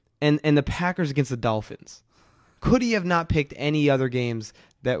 and the Packers against the Dolphins. Could he have not picked any other games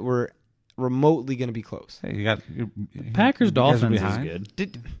that were remotely going to be close? Hey, you got Packers Dolphins is good.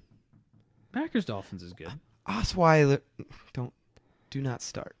 Packers Dolphins is good. Osweiler, do not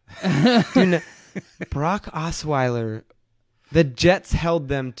start. Brock Osweiler, the Jets held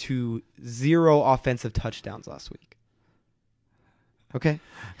them to 0 offensive touchdowns last week. Okay.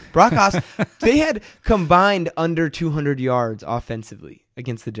 Brock Osweiler, they had combined under 200 yards offensively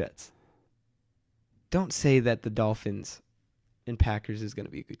against the Jets. Don't say that the Dolphins and Packers is going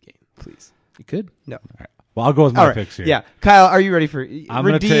to be a good game, please. You could. No. Well, I'll go with my All right. picks here. Yeah. Kyle, are you ready for I'm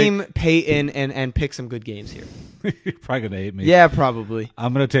redeem Peyton and pick some good games here? You're probably going to hate me. Yeah, probably.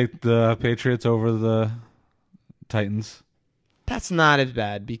 I'm going to take the Patriots over the Titans. That's not as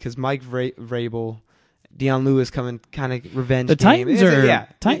bad because Mike Vrabel, Deion Lewis coming kind of revenge The game.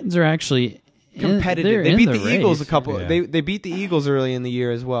 Titans are actually competitive. They beat the Eagles a couple. Yeah. They beat the Eagles early in the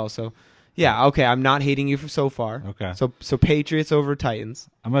year as well. So, yeah, okay. I'm not hating you for so far. Okay. So Patriots over Titans.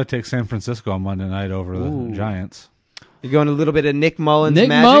 I'm going to take San Francisco on Monday night over the Giants. You're going a little bit of Nick Mullins Nick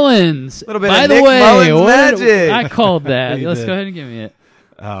magic. Mullins. Little bit By of the Nick way, Mullins magic. I called that. You Let's did. go ahead and give me it.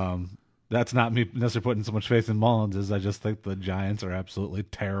 That's not me necessarily putting so much faith in Mullins as I just think the Giants are absolutely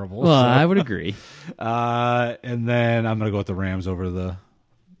terrible. Well, So, I would agree. and then I'm going to go with the Rams over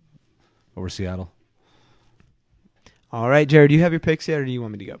Seattle. All right, Jared, do you have your picks yet, or do you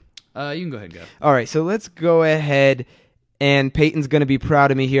want me to go? You can go ahead and go. All right, so let's go ahead, and Peyton's going to be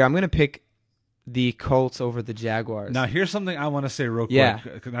proud of me here. I'm going to pick the Colts over the Jaguars. Now, here's something I want to say real quick. Yeah.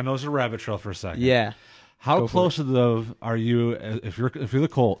 'Cause I know it's a rabbit trail for a second. Yeah. How Go for close are you if you're the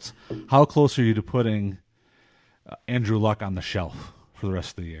Colts? How close are you to putting Andrew Luck on the shelf for the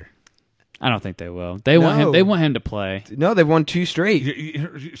rest of the year? I don't think they will. They want him. No. They want him to play. No, they've won 2 straight.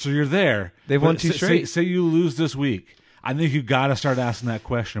 So you're there. They've But won 2 straight. Say you lose this week. I think you got to start asking that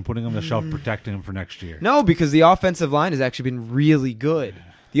question and putting him on the shelf, protecting him for next year. No, because the offensive line has actually been really good.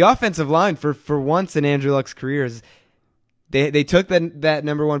 The offensive line for once in Andrew Luck's career is they took that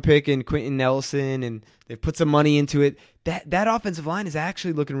number 1 pick in Quentin Nelson and they put some money into it. That offensive line is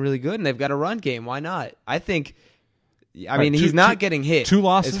actually looking really good, and they've got a run game. Why not? I think. I mean, he's not getting hit. 2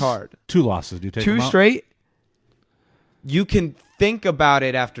 losses. It's hard. 2 losses. Do you take 2 them out? straight. You can think about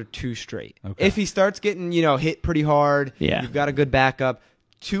it after 2 straight. Okay. If he starts getting hit pretty hard, Yeah. you've got a good backup.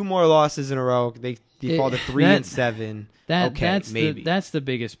 2 more losses in a row, they fall to 3 and 7. Maybe that's the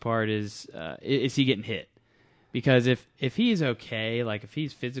biggest part is he getting hit? Because if he's okay, like if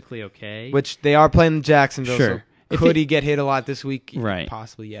he's physically okay, which they are playing Jacksonville. Sure. So If could he- he get hit a lot this week? Right.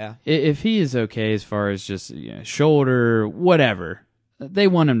 Possibly, yeah. if he is okay as far as just shoulder, whatever, they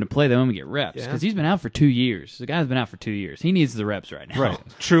want him to play. They want him to get reps Yeah. because he's been out for 2 years. The guy's been out for 2 years. He needs the reps right now. Right.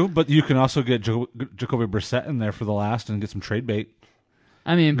 True, but you can also get Jacoby Brissett in there for the last and get some trade bait.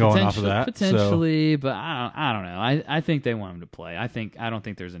 I mean, Going off of that, potentially, but I don't know. I think they want him to play. I don't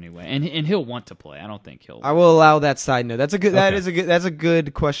think there's any way, and he'll want to play. I don't think he'll. I will allow that side note. That's a good. That Okay. is a good. That's a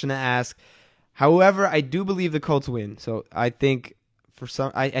good question to ask. However, I do believe the Colts win. So I think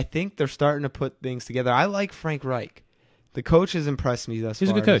I think they're starting to put things together. I like Frank Reich. The coach has impressed me thus He's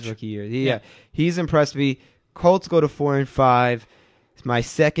a far good in his coach. rookie year. Yeah, he's impressed me. Colts go to 4-5. It's my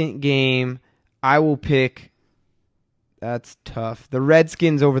second game. I will pick. That's tough. The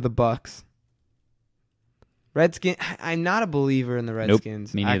Redskins over the Bucks. I'm not a believer in the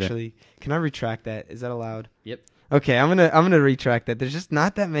Redskins. me neither. Actually, can I retract that? Is that allowed? Yep. Okay, I'm gonna retract that. There's just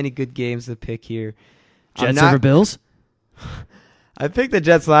not that many good games to pick here. Jets over Bills. I picked the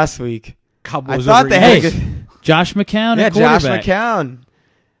Jets last week. Cowboys I thought over they Eagles. had a good. Josh McCown Yeah, at Josh quarterback. McCown.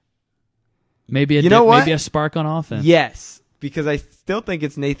 Maybe You know what? maybe a spark on offense. Yes, because I still think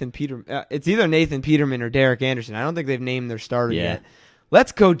it's Nathan Peterman. It's either Nathan Peterman or Derek Anderson. I don't think they've named their starter Yeah. yet.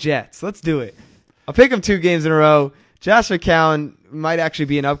 Let's go Jets. Let's do it. I'll pick them 2 games in a row. Josh McCown might actually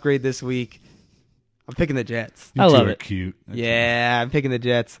be an upgrade this week. I'm picking the Jets. You I two love are it. Cute. Yeah, I'm picking the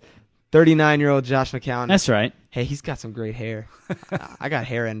Jets. 39-year-old Josh McCown. That's right. Hey, he's got some great hair. I got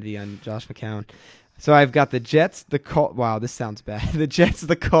hair envy on Josh McCown. So I've got the Jets, the Colts. Wow, this sounds bad. The Jets,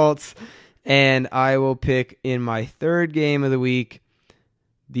 the Colts, and I will pick in my 3rd game of the week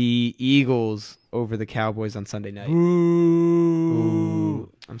the Eagles over the Cowboys on Sunday night. Ooh,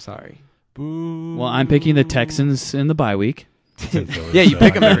 I'm sorry. Boo. Well, I'm picking the Texans in the bye week, Yeah, you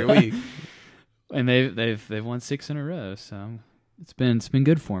pick them every week. and they've won 6 in a row, so it's been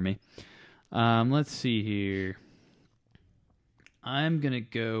good for me. Let's see here. I'm gonna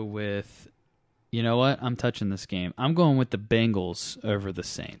go with. You know what? I'm touching this game. I'm going with the Bengals over the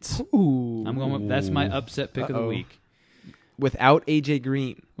Saints. Ooh. I'm going with, that's my upset pick of the Uh-oh. week. Without AJ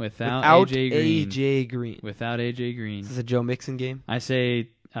Green. Without AJ Green. Without AJ Green. Is this a Joe Mixon game? I say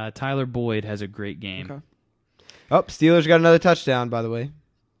Tyler Boyd has a great game. Okay. Oh, Steelers got another touchdown, by the way.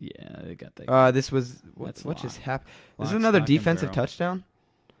 Yeah, they got that. This was That's what just lock. happened? This is Lock, another stock, and defensive barrel. touchdown.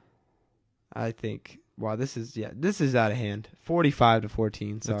 I think. Wow, this is out of hand.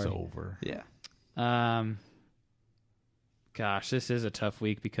 45-14. It's Sorry. over. Yeah. Gosh, this is a tough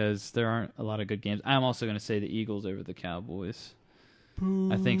week because there aren't a lot of good games. I'm also going to say the Eagles over the Cowboys.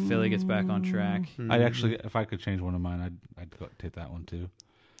 I think Philly gets back on track. I'd actually, if I could change one of mine, I'd go take that one too.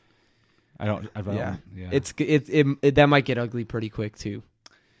 Yeah. That might get ugly pretty quick too.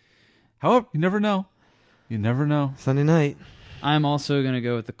 However, you never know. You never know. Sunday night. I'm also going to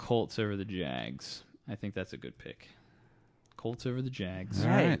go with the Colts over the Jags. I think that's a good pick. Colts over the Jags.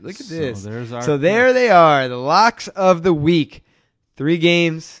 All right, look at this. There's our So there they are, the locks of the week. 3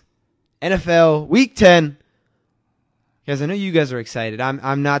 games, NFL, Week 10. Guys, I know you guys are excited.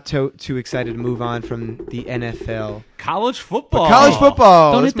 I'm not too excited to move on from the NFL. college football. But college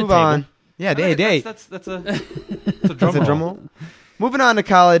football. Don't Let's hit the move table. on. Yeah, day. That's a That's a drum roll. Moving on to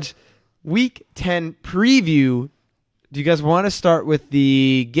college, Week 10 preview. Do you guys want to start with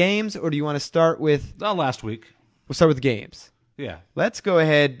the games, or do you want to start with... Last week. We'll start with the games. Yeah. Let's go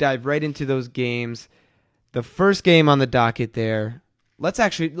ahead, dive right into those games. The first game on the docket there. Let's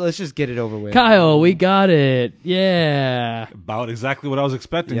just get it over with. Kyle, we got it. Yeah. About exactly what I was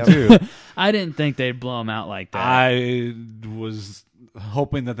expecting, Yep. too. I didn't think they'd blow them out like that. I was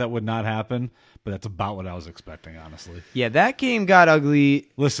hoping that would not happen, but that's about what I was expecting, honestly. Yeah, that game got ugly.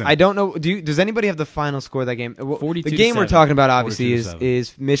 Listen. I don't know. Does anybody have the final score of that game? 42 The game we're 7. talking about, obviously, 42-7.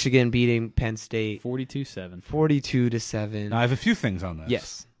 is Michigan beating Penn State 42-7. 42-7. Now, I have a few things on this.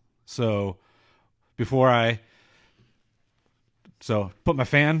 Yes. So, put my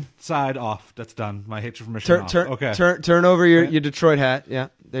fan side off. That's done. My hatred for Michigan off. Okay. Turn over your Detroit hat. Yeah,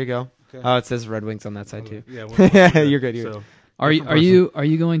 there you go. Okay. Oh, it says Red Wings on that side too. Yeah, You're good. You're good. So, Are you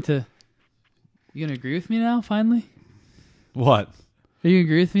going to agree with me now? Finally, what? are you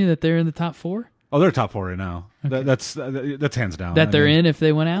agree with me that they're in the top 4? Oh, they're top 4 right now. Okay. That's hands down. That they're in if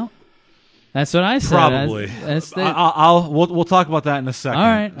they went out? That's what I said. Probably. We'll talk about that in a second. All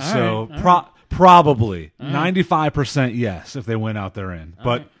right. Probably 95% yes if they win out they're in.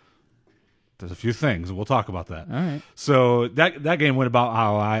 But there's a few things and we'll talk about that. All right. So that game went about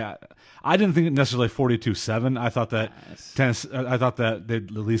how I didn't think it necessarily 42-7. I thought that I thought that they'd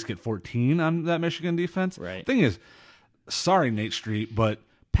at least get 14 on that Michigan defense. Right. Thing is, sorry Nate Street, but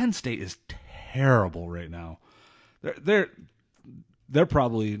Penn State is terrible right now. They're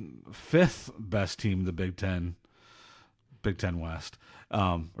probably 5th best team in the Big Ten West,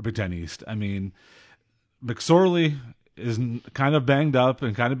 or Big Ten East. I mean, McSorley is kind of banged up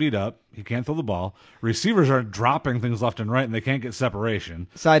and kind of beat up. He can't throw the ball. Receivers are dropping things left and right, and they can't get separation.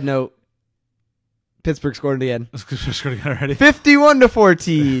 Side note: Pittsburgh scored again. Already.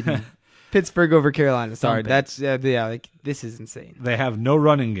 51-14. Pittsburgh over Carolina. Sorry, Something. that's this is insane. They have no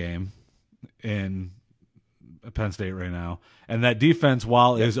running game in Penn State right now, and that defense,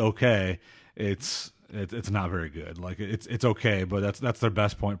 while is okay, it's not very good. Like it's okay, but that's their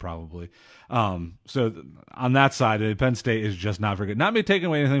best point probably. So on that side, Penn State is just not very good. Not me taking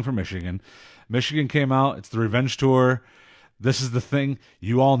away anything from Michigan. Michigan came out. It's the revenge tour. This is the thing.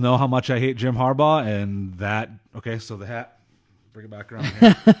 You all know how much I hate Jim Harbaugh, and that. Okay, so the hat. Bring it back around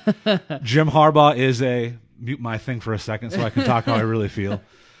here. Jim Harbaugh is a mute my thing for a second so I can talk how I really feel.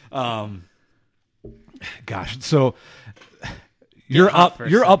 Gosh, so you're up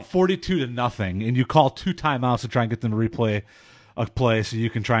 42-0, and you call 2 timeouts to try and get them to replay a play so you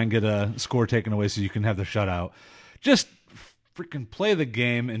can try and get a score taken away so you can have the shutout. Just freaking play the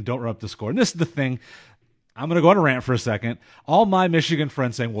game and don't run up the score. And this is the thing. I'm going to go on a rant for a second. All my Michigan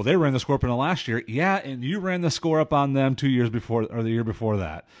friends saying, well, they ran the score up in the last year. Yeah, and you ran the score up on them 2 years before, or the year before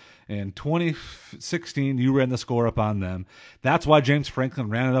that. In 2016, you ran the score up on them. That's why James Franklin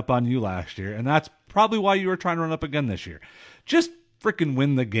ran it up on you last year, and that's probably why you were trying to run up again this year. Just freaking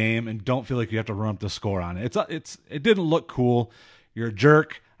win the game and don't feel like you have to run up the score on it. It didn't look cool. You're a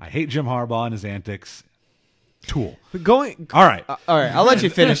jerk. I hate Jim Harbaugh and his antics. Tool. All right. I'll let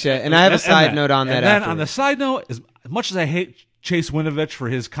you finish it, and I have a side note on that. And then after. on the side note, as much as I hate Chase Winovich for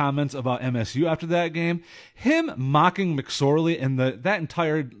his comments about MSU after that game, him mocking McSorley and that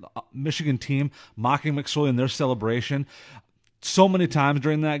entire Michigan team mocking McSorley in their celebration so many times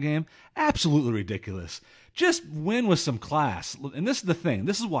during that game, absolutely ridiculous. Just win with some class. And this is the thing.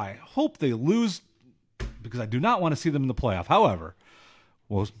 This is why I hope they lose, because I do not want to see them in the playoff. However,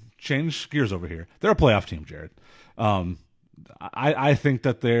 we'll change gears over here. They're a playoff team, Jared. I think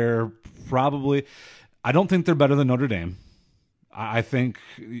that they're probably – I don't think they're better than Notre Dame. I think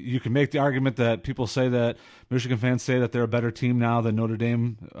you can make the argument that people say that Michigan fans say that they're a better team now than Notre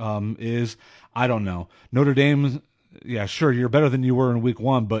Dame is. I don't know. Notre Dame, yeah, sure, you're better than you were in week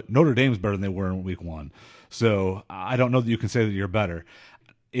 1, but Notre Dame's better than they were in week 1. So I don't know that you can say that you're better.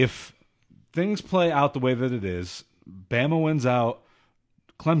 If things play out the way that it is, Bama wins out,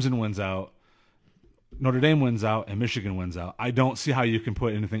 Clemson wins out, Notre Dame wins out and Michigan wins out, I don't see how you can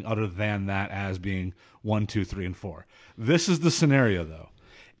put anything other than that as being 1, 2, 3, and 4. This is the scenario, though.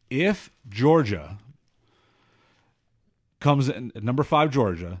 If Georgia comes in, number 5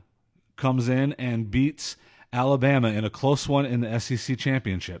 Georgia comes in and beats Alabama in a close one in the SEC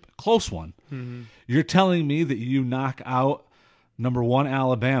championship, close one, you're telling me that you knock out number 1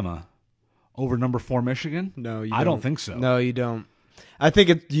 Alabama over number 4 Michigan? No, you I don't think so. No, you don't. I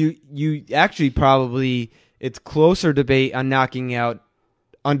think you actually probably it's closer debate on knocking out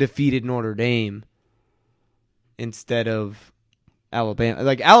undefeated Notre Dame instead of Alabama.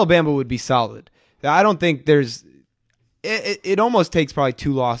 Like Alabama would be solid. I don't think there's. It almost takes probably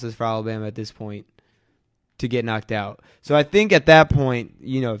 2 losses for Alabama at this point to get knocked out. So I think at that point,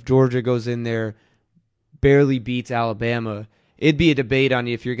 if Georgia goes in there, barely beats Alabama, it'd be a debate on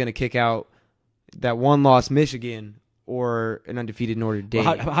if you're going to kick out that 1-loss Michigan or an undefeated Notre Dame.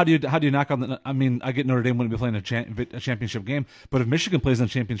 Well, how do you knock on the? I mean, I get Notre Dame wouldn't be playing a championship game, but if Michigan plays in a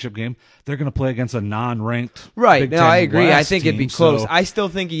championship game, they're going to play against a non-ranked. Right. Big No, Ten I agree. West I think it'd be team, close. so- I still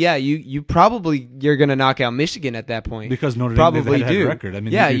think, you probably you're going to knock out Michigan at that point because Notre Dame probably they have a do head record. I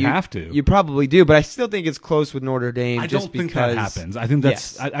mean, yeah, you have to. You probably do, but I still think it's close with Notre Dame. I just don't think because, that happens. I think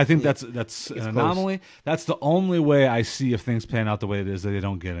that's. Yes. I think that's an close. anomaly. That's the only way I see if things pan out the way it is that they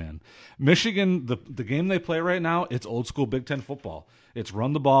don't get in. Michigan, the game they play right now, it's old school Big Ten football. It's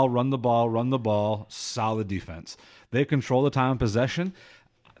run the ball, run the ball, run the ball. Solid defense. They control the time of possession.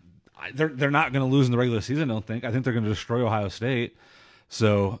 They're not going to lose in the regular season. I don't think. I think they're going to destroy Ohio State.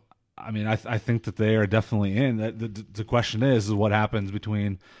 So I mean, I think that they are definitely in. The question is what happens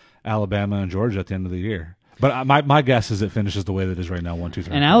between Alabama and Georgia at the end of the year. But my guess is it finishes the way that it is right now, 1, 2,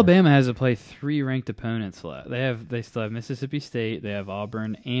 3. And 4. Alabama has to play 3 ranked opponents left. They still have Mississippi State, they have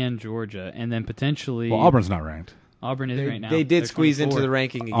Auburn and Georgia, and then potentially Well, Auburn's not ranked. Auburn is right now. They did They're squeeze 24. into the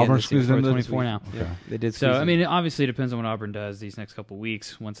ranking again. Auburn this year. squeezed into They're the 24 now. Okay. They did. So squeeze I in. mean, it obviously depends on what Auburn does these next couple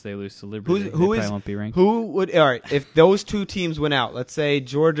weeks. Once they lose to Liberty, they who probably is won't be ranked. who would all right if those 2 teams went out? Let's say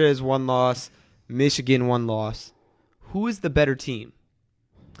Georgia is 1 loss, Michigan 1 loss. Who is the better team?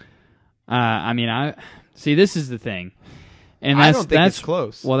 I mean, I see. This is the thing, and I that's don't think it's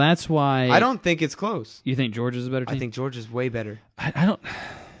close. Well, that's why I don't think it's close. You think Georgia's a better team? I think Georgia's way better. I don't.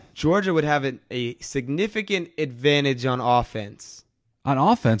 Georgia would have a significant advantage on offense. On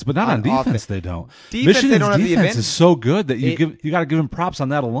offense, but not on defense. offense. They don't. Defense, Michigan's they don't have the defense advantage. is so good that you It- got to give them props on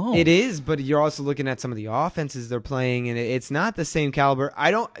that alone. It is, but you're also looking at some of the offenses they're playing, and it's not the same caliber.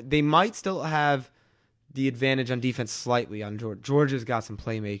 They might still have the advantage on defense slightly on Georgia. Georgia's got some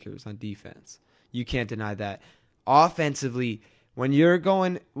playmakers on defense. You can't deny that. Offensively, when you're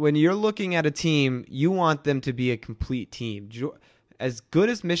looking at a team, you want them to be a complete team. As good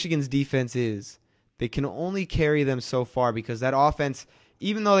as Michigan's defense is, they can only carry them so far because that offense,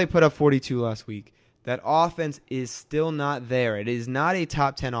 even though they put up 42 last week, that offense is still not there. It is not a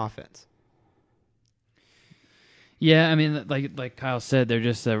top 10 offense. Yeah, I mean, like Kyle said, they're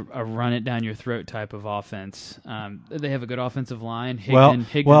just a run it down your throat type of offense. They have a good offensive line. Higgins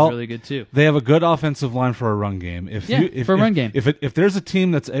really good too. They have a good offensive line for a run game. For a run game. If there's a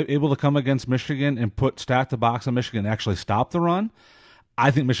team that's able to come against Michigan and stack the box on Michigan and actually stop the run, I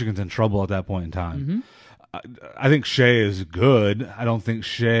think Michigan's in trouble at that point in time. Mm-hmm. I think Shea is good. I don't think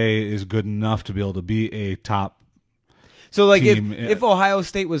Shea is good enough to be able to be a top. So, like, team. if Ohio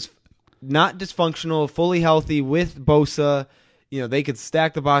State was not dysfunctional, fully healthy with Bosa, they could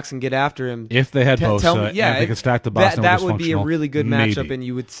stack the box and get after him. If they had Bosa, and if they could stack the box, that would be a dysfunctional, really good maybe. matchup, and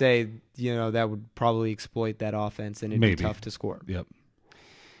you would say, that would probably exploit that offense, and it'd Maybe. be tough to score. Yep.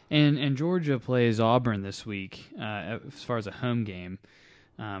 And Georgia plays Auburn this week as far as a home game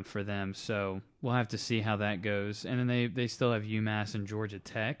for them. So we'll have to see how that goes. And then they still have UMass and Georgia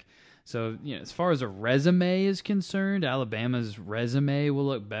Tech. So, as far as a resume is concerned, Alabama's resume will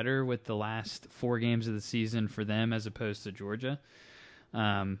look better with the last 4 games of the season for them as opposed to Georgia.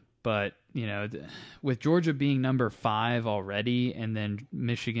 But, with Georgia being number 5 already and then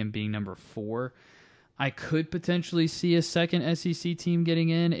Michigan being number 4, I could potentially see a second SEC team getting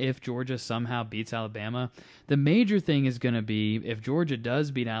in if Georgia somehow beats Alabama. The major thing is going to be if Georgia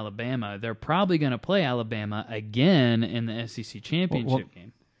does beat Alabama, they're probably going to play Alabama again in the SEC championship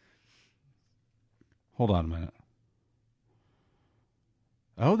game. Hold on a minute.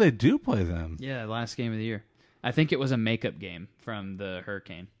 Oh, they do play them. Yeah, last game of the year. I think it was a makeup game from the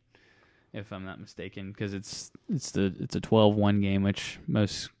Hurricane, if I'm not mistaken, because it's a 12-1 game, which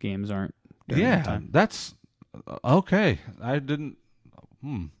most games aren't. during that time. That's okay. I didn't.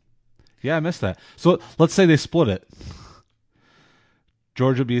 Yeah, I missed that. So let's say they split it.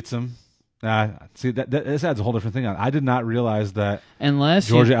 Georgia beats them. See, this adds a whole different thing on. I did not realize that Unless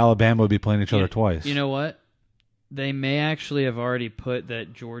Georgia, Alabama would be playing each other twice. You know what? They may actually have already put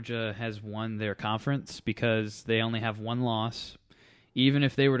that Georgia has won their conference because they only have one loss. Even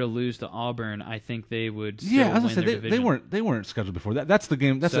if they were to lose to Auburn, I think they would still I was win gonna their say division. they weren't scheduled before that. That's the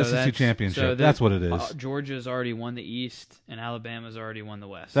game. That's So the SEC championship. so that's what it is. Georgia's already won the East, and Alabama's already won the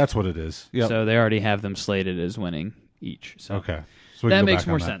West. That's what it is. Yep. So they already have them slated as winning each. So Okay. So we That can go makes back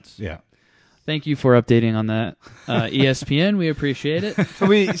on more that. sense. Yeah. thank you for updating on that, ESPN. We appreciate it.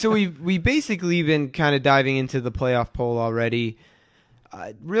 So we basically been kind of diving into the playoff poll already.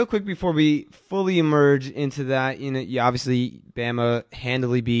 Real quick before we fully emerge into that, obviously Bama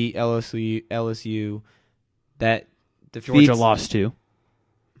handily beat LSU. That defeats Georgia lost to.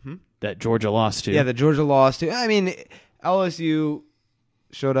 That Georgia lost to. Yeah, the Georgia lost to. I mean, LSU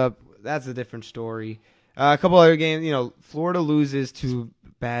showed up. That's a different story. A couple other games, Florida loses to a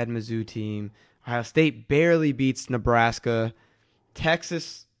bad Mizzou team. Ohio State barely beats Nebraska.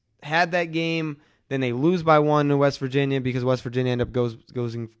 Texas had that game. Then they lose by 1 to West Virginia because West Virginia ended up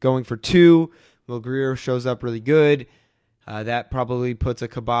going for 2. Will Greer shows up really good. That probably puts a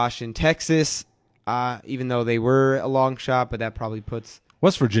kibosh in Texas, even though they were a long shot, but that probably puts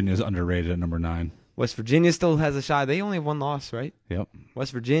West Virginia is underrated at number 9. West Virginia still has a shot. They only have one loss, right? Yep.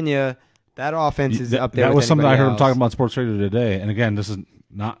 West Virginia, that offense is up there. That with was something I heard anybody him talking else. about on Sports Radio today. And again, this is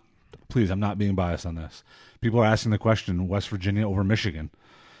not. Please, I'm not being biased on this. People are asking the question: West Virginia over Michigan.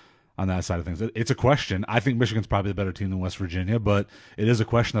 On that side of things, it's a question. I think Michigan's probably the better team than West Virginia, but it is a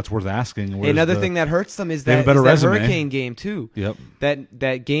question that's worth asking. Another thing that hurts them is they have that, a better is that resume. Hurricane game too. Yep.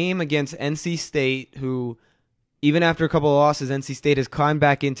 That game against NC State, who even after a couple of losses, NC State has climbed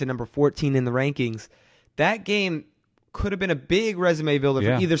back into number 14 in the rankings. That game could have been a big resume builder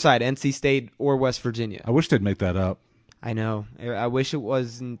for either side, NC State or West Virginia. I wish they'd make that up. I know. I wish it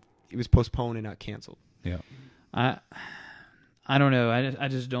was postponed and not canceled. Yeah. I don't know. I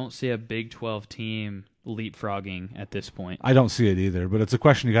just don't see a Big 12 team leapfrogging at this point. I don't see it either, but it's a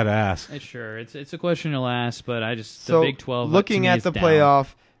question you got to ask. Sure, it's a question you'll ask, but the Big 12. Looking to me at is the down. playoff,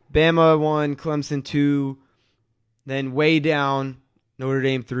 Bama 1, Clemson 2, then way down, Notre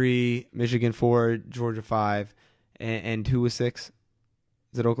Dame 3, Michigan 4, Georgia 5, and who was 6?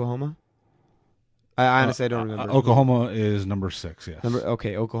 Is it Oklahoma? I honestly don't remember. Oklahoma is number 6. Yes.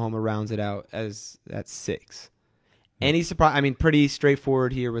 Oklahoma rounds it out as that's 6. Any surprise? I mean, pretty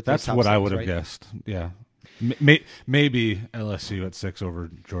straightforward here with That's those top what I six, would have right? guessed. Yeah. Maybe LSU at 6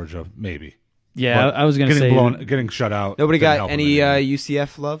 over Georgia. Maybe. Yeah, But I was going to say getting shut out. Nobody didn't got help them any any.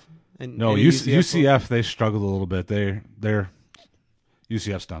 UCF love? No, Any UCF, love? they struggled a little bit. They're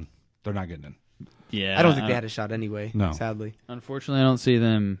UCF's done. They're not getting in. Yeah, I don't think they had a shot anyway. No. Sadly, Unfortunately, I don't see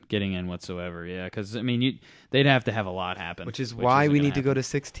them getting in whatsoever. Yeah, because I mean, they'd have to have a lot happen, which is why isn't we gonna need to go happen. to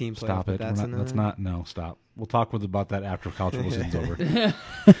 16 playoff. Stop but it. That's Let's not. No, stop. We'll talk about that after college football season's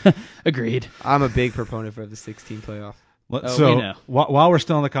over. Agreed. I'm a big proponent for the 16 playoff. So we know. while we're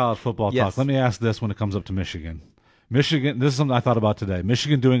still on the college football Yes. talk, let me ask this when it comes up to Michigan. Michigan, this is something I thought about today.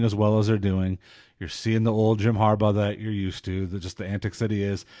 Michigan doing as well as they're doing. You're seeing the old Jim Harbaugh that you're used to, just the antics that he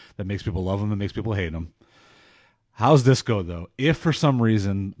is, that makes people love him and makes people hate him. How's this go, though? If for some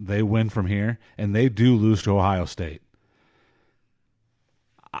reason they win from here and they do lose to Ohio State,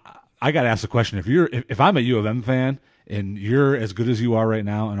 I got to ask the question: if I'm a U of M fan and you're as good as you are right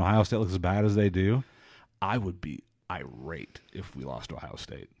now, and Ohio State looks as bad as they do, I would be irate if we lost to Ohio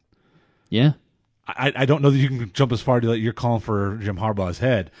State. Yeah. I don't know that you can jump as far to that you're calling for Jim Harbaugh's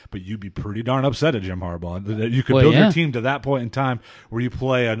head, but you'd be pretty darn upset at Jim Harbaugh. That you could build your team to that point in time where you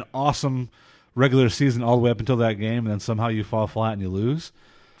play an awesome regular season all the way up until that game, and then somehow you fall flat and you lose.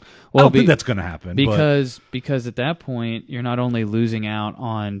 Well, I don't think that's going to happen. Because at that point you're not only losing out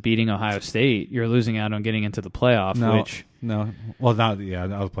on beating Ohio State, you're losing out on getting into the playoff. Well, not the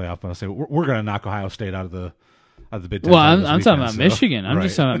playoff. But I'll say we're going to knock Ohio State out of the Big Ten. Well, title I'm this talking weekend, about so- Michigan. I'm right.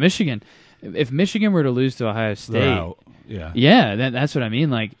 just talking about Michigan. If Michigan were to lose to Ohio They're State, out. Yeah. yeah, that's what I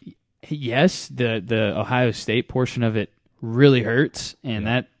mean. Like, yes, the Ohio State portion of it really hurts, and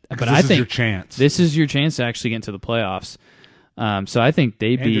Yeah. but This I is think your chance. this is your chance to actually get into the playoffs. So I think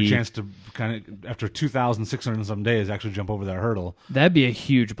they'd and your be chance to kind of after 2,600 and some days actually jump over that hurdle. that'd be a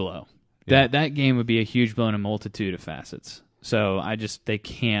huge blow. Yeah. That game would be a huge blow in a multitude of facets. So that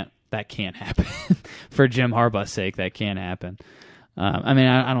can't happen for Jim Harbaugh's sake. That can't happen. I mean,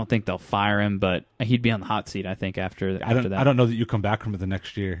 I don't think they'll fire him, but he'd be on the hot seat. I think after that. I don't know that you come back from it the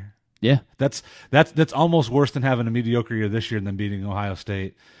next year. Yeah, That's almost worse than having a mediocre year this year and then beating Ohio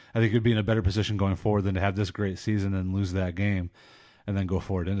State. I think you'd be in a better position going forward than to have this great season and lose that game, and then go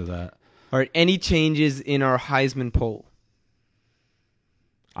forward into that. All right, any changes in our Heisman poll?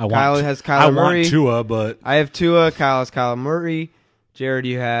 Kyle has Kyler I Murray. want Tua, but I have Tua. Kyle has Kyler Murray. Jared,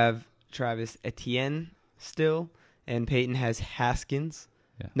 you have Travis Etienne still. And Peyton has Haskins.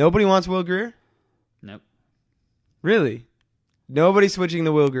 Yeah. Nobody wants Will Grier? Nope. Really? Nobody's switching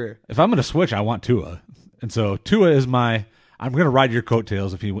to Will Grier. if I'm going to switch, I want Tua. And so Tua is my. I'm going to ride your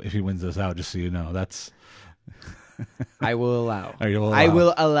coattails if he wins this out. Just so you know, that's. I will allow. Or you'll I allow.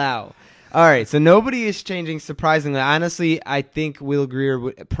 will allow. All right, so nobody is changing. Surprisingly, honestly, I think Will Grier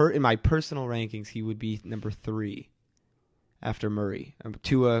would, in my personal rankings, he would be number 3 after Murray.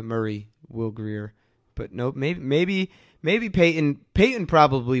 Tua, Murray, Will Grier, but no, maybe Peyton. Peyton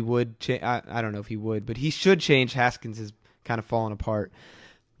probably would. I don't know if he would, but he should change. Haskins is kind of falling apart.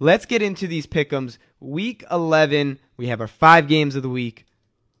 Let's get into these pick'ems. Week 11, we have our 5 games of the week.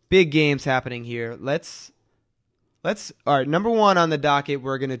 Big games happening here. Let's all right, number 1 on the docket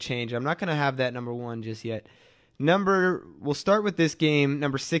we're going to change. I'm not going to have that number 1 just yet. We'll start with this game,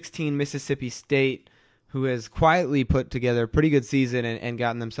 number 16, Mississippi State, who has quietly put together a pretty good season and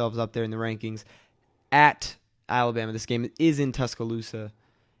gotten themselves up there in the rankings, at Alabama. This game is in Tuscaloosa.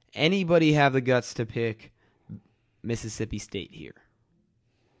 Anybody have the guts to pick Mississippi State here?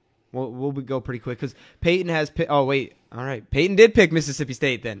 We'll go pretty quick because Peyton has oh, wait. All right. Peyton did pick Mississippi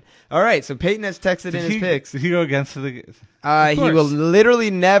State then. All right. So Peyton has texted in his picks. Did he go against the? He will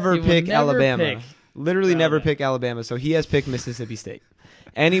literally never pick Alabama. pick Literally never pick Alabama. So he has picked Mississippi State.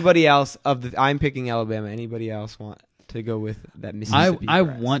 Anybody else I'm picking Alabama. Anybody else want to go with that Mississippi? I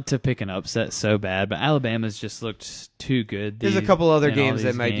grass? want to pick an upset so bad, but Alabama's just looked too good. There's a couple other in all games that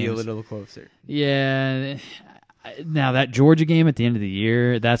these might be a games. little closer. Yeah. Now that Georgia game at the end of the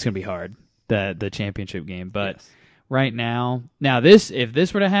year, that's going to be hard. The championship game, but Yes. right now if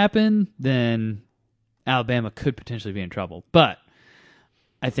this were to happen, then Alabama could potentially be in trouble. But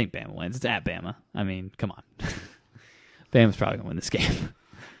I think Bama wins. It's at Bama. I mean, come on. Bama's probably going to win this game.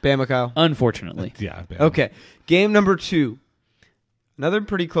 Bama, Kyle. Unfortunately. Yeah. Bama. Okay. Game number 2. Another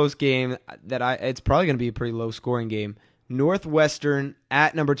pretty close game it's probably going to be a pretty low scoring game. Northwestern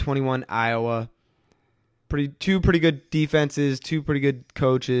at number 21 Iowa. Two pretty good defenses, 2 pretty good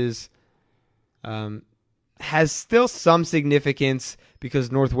coaches. Has still some significance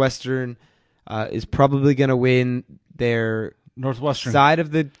because Northwestern is probably going to win their Northwestern side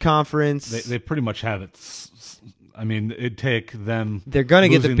of the conference. They pretty much have it. I mean, it'd take them. They're going to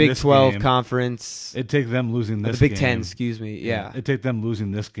get the losing Big this 12 game. conference. It'd take them losing The this Big game. 10, excuse me. Yeah. It'd take them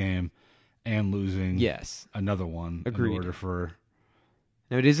losing this game and losing Yes. another one Agreed. in order for.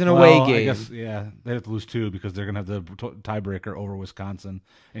 No, it is an away Well, game. I guess, yeah, they have to lose 2 because they're going to have the tiebreaker over Wisconsin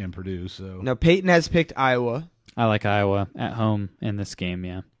and Purdue. So Now, Peyton has picked Iowa. I like Iowa at home in this game,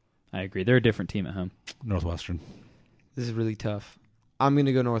 yeah. I agree. They're a different team at home. Northwestern. This is really tough. I'm going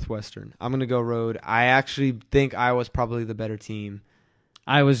to go Northwestern. I'm going to go road. I actually think Iowa's probably the better team.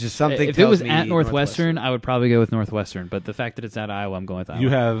 I was just Something if it was tells me at Northwestern, Northwestern. I would probably go with Northwestern. But the fact that it's at Iowa, I'm going with Iowa. You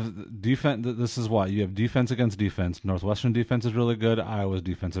have defense. This is why you have defense against defense. Northwestern defense is really good. Iowa's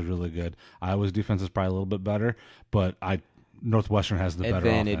defense is really good. Iowa's defense is probably a little bit better, but Northwestern has the better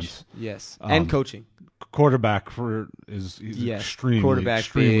Advantage. offense. Yes. And coaching. Quarterback he's Yes. extremely Quarterback,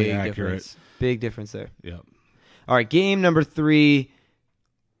 extremely big accurate. difference. Big difference there. Yep. All right, game number 3.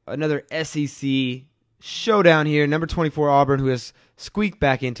 Another SEC showdown here. Number 24 Auburn, who has squeaked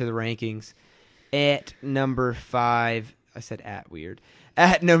back into the rankings. At number 5. I said at, weird.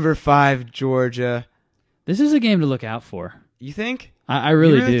 At number 5, Georgia. This is a game to look out for. You think? I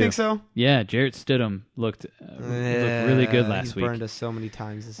really, you really do. think so? Yeah, Jarrett Stidham looked really good last he's week. burned us so many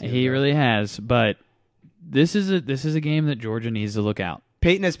times this year. He bro. really has. But this is a game that Georgia needs to look out.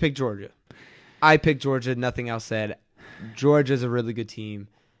 Peyton has picked Georgia. I picked Georgia. Nothing else said. Georgia's a really good team.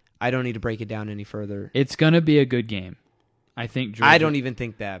 I don't need to break it down any further. It's going to be a good game. I think Georgia, I don't even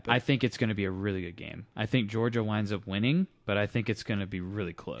think that. But I think it's going to be a really good game. I think Georgia winds up winning, but I think it's going to be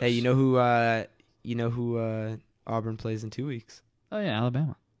really close. hey, you know who Auburn plays in 2 weeks? Oh yeah,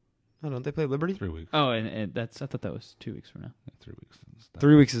 Alabama. Oh, don't they play Liberty? 3 weeks. Oh, and I thought that was 2 weeks from now. 3 weeks.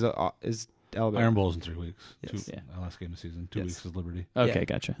 3 weeks is Alabama. Iron Bowl's in 3 weeks. Yes. Yeah. Last game of the season. 2 Yes. weeks is Liberty. Okay, Yeah.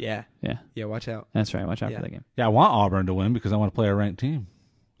 gotcha. Yeah, Yeah, watch out. that's right. Watch out Yeah. for that game. Yeah, I want Auburn to win because I want to play a ranked team.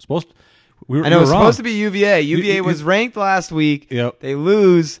 I know we it's were supposed to wrong. be UVA. UVA was ranked last week. Yep. They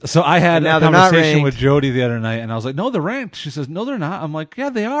lose. So I had And now a they're not conversation ranked. with Jody the other night, and I was like, "No, they're ranked." She says, "No, they're not." I'm like, "Yeah,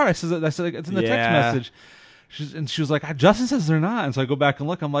 they are." I said, "It's in the text Yeah. message." And she was like, "Justin says they're not." And so I go back and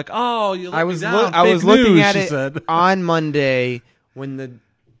look. I'm like, "Oh, you let I me was down. I Fake was looking news," at she it said. on Monday when the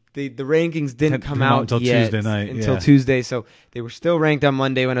rankings didn't Didn't come come out out until yet, Tuesday night, Until yeah. Tuesday, so they were still ranked on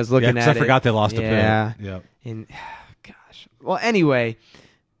Monday when I was looking Yeah, 'cause at I it. forgot they lost to Yeah. Pitt. Yep. And gosh. Well, anyway,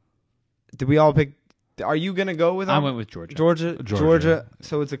 did we all pick? Are you going to go with them? I went with Georgia. Georgia.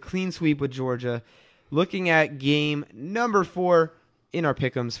 So it's a clean sweep with Georgia. Looking at game number 4 in our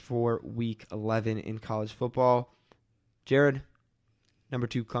pick'ems for Week 11 in college football. Jared, number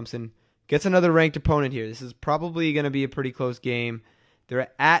 2, Clemson, gets another ranked opponent here. This is probably going to be a pretty close game. They're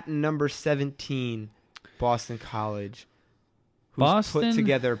at number 17, Boston College, who's put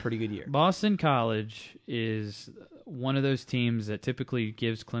together a pretty good year. Boston College is one of those teams that typically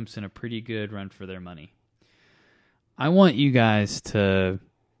gives Clemson a pretty good run for their money. I want you guys to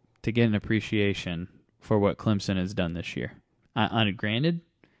get an appreciation for what Clemson has done this year. Granted,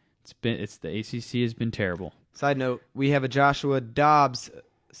 it's the ACC has been terrible. Side note: we have a Joshua Dobbs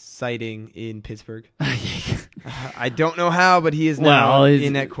sighting in Pittsburgh. I don't know how, but he is now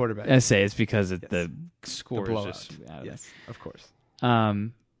in at quarterback. I say it's because of the score is just yes, of course.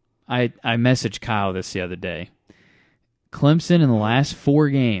 I messaged Kyle this the other day. Clemson in the last 4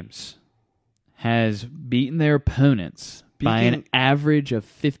 games has beaten their opponents by an average of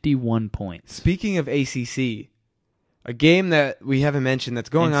 51 points. Speaking of ACC, a game that we haven't mentioned that's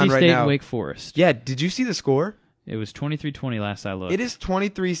going on right State, now. Wake Forest. Yeah, did you see the score? It was 23-20 last I looked. It is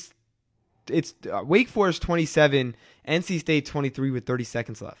 23. It's Wake Forest 27, NC State 23 with 30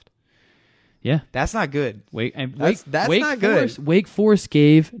 seconds left. Yeah. That's not good. That's Wake not Forest, good. Wake Forest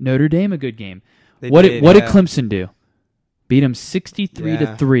gave Notre Dame a good game. What did Clemson do? Beat them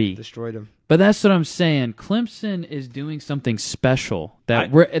 63-3. Destroyed them. But that's what I'm saying. Clemson is doing something special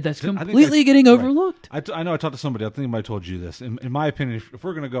that's completely getting overlooked. I know I talked to somebody. I think I might have told you this. In my opinion, if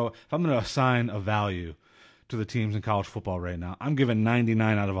I'm going to assign a value to the teams in college football right now, I'm giving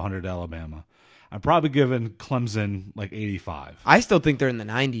 99 out of 100 to Alabama. I'm probably giving Clemson like 85. I still think they're in the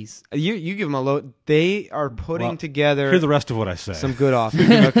 90s. You give them a low. They are putting together. Here's the rest of what I say. Some good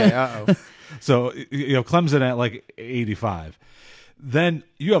offense. Okay. Uh-oh. So Clemson at like 85. Then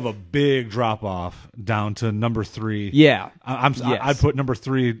you have a big drop off down to number 3. Yeah. I'd put number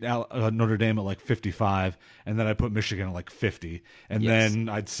 3 Notre Dame at like 55, and then I'd put Michigan at like 50, and then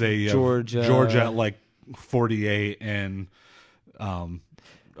I'd say Georgia at like 48, and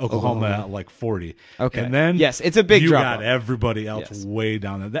Oklahoma at like 40. Okay. And then it's a big drop. You got everybody else way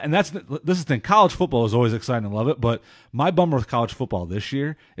down there. And this is the thing. College football is always exciting. I love it. But my bummer with college football this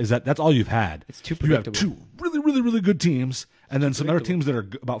year is that's all you've had. It's too predictable. You have 2 really, really, really good teams, and then some other teams that are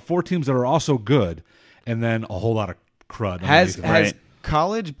about 4 teams that are also good, and then a whole lot of crud. Has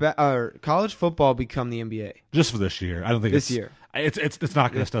college football become the NBA? Just for this year. I don't think this year. It's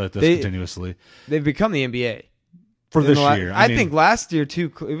not going to stay like this continuously. They've become the NBA. For this year. I think last year, too,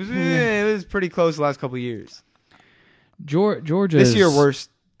 it was pretty close the last couple of years. Georgia this year worse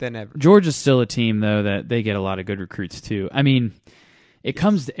than ever. Georgia's still a team, though, that they get a lot of good recruits, too. I mean, it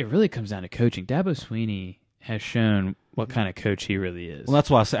really comes down to coaching. Dabo Swinney has shown what kind of coach he really is. Well, that's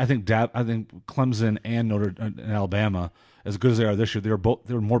why I think Clemson and Alabama, as good as they are this year, they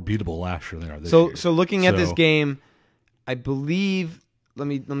were more beatable last year than they are this year. So looking at this game, I believe, let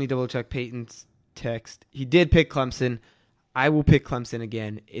me double check Peyton's text. He did pick Clemson. I will pick Clemson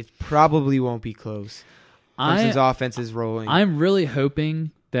again. It probably won't be close. Clemson's offense is rolling. I'm really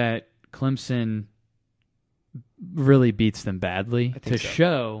hoping that Clemson really beats them badly to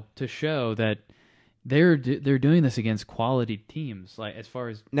show that they're doing this against quality teams. Like as far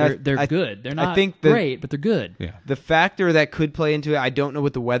as they're good. They're not great, but they're good. Yeah. The factor that could play into it, I don't know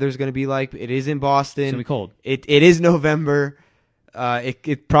what the weather's going to be like. It is in Boston. It's going to be cold. It is November.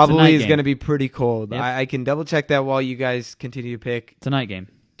 It probably is going to be pretty cold. Yep. I can double check that while you guys continue to pick. It's a night game.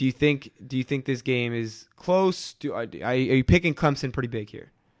 Do you think this game is close? Are you picking Clemson pretty big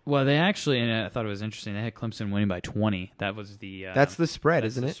here? Well, they actually, and I thought it was interesting. They had Clemson winning by 20. That was that's the spread,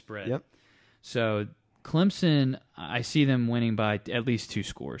 isn't it? Spread. Yep. So Clemson, I see them winning by at least 2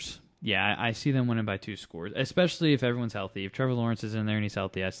 scores. Yeah, I see them winning by 2 scores, especially if everyone's healthy. If Trevor Lawrence is in there and he's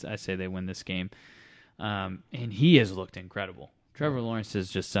healthy, I say they win this game. And he has looked incredible. Trevor Lawrence has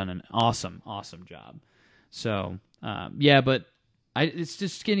just done an awesome, awesome job. So, but it's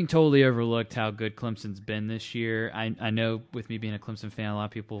just getting totally overlooked how good Clemson's been this year. I know with me being a Clemson fan, a lot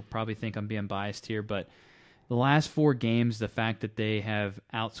of people probably think I'm being biased here, but the last 4 games, the fact that they have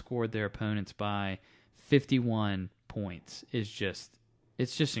outscored their opponents by 51 points is just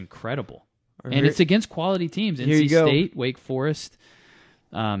incredible. And it's against quality teams. NC State, Wake Forest,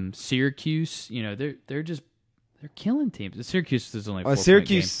 Syracuse, they're killing teams. The Syracuse is only a 4-point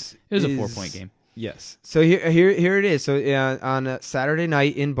game. It was a 4-point game. Yes. So here it is. So on a Saturday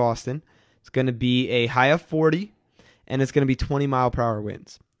night in Boston, it's going to be a high of 40, and it's going to be 20-mile-per-hour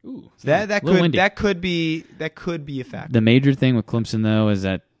winds. Ooh, so that could be a factor. The major thing with Clemson though is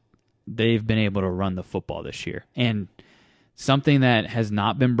that they've been able to run the football this year, and Something that has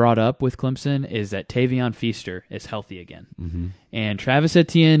not been brought up with Clemson is that Tavion Feaster is healthy again. Mm-hmm. And Travis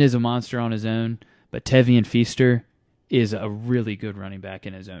Etienne is a monster on his own, but Tavion Feaster is a really good running back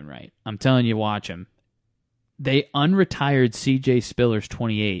in his own right. I'm telling you, watch him. They unretired C.J. Spiller's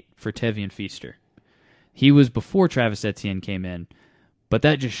 28 for Tavion Feaster. He was before Travis Etienne came in, but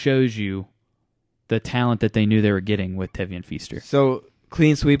that just shows you the talent that they knew they were getting with Tavion Feaster. So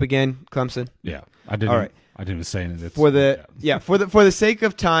clean sweep again, Clemson. Yeah, I didn't. All right. I didn't even say anything. For the sake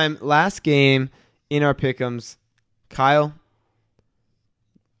of time, last game in our pick'ems, Kyle.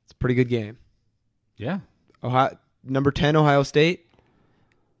 It's a pretty good game. Yeah. Ohio, number 10 Ohio State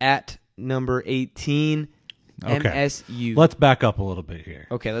at number 18 Okay. MSU. Let's back up a little bit here.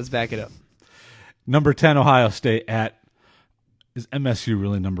 Okay, let's back it up. Number 10 Ohio State at is MSU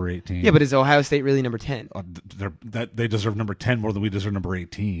really number 18? Yeah, but is Ohio State really number 10? They deserve number 10 more than we deserve number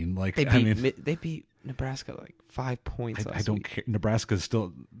 18. Like They beat Nebraska like 5 points last I don't week. care. Nebraska is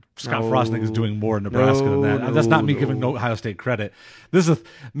still Scott No. Frosting is doing more in Nebraska than that. That's not me giving Ohio State credit. This is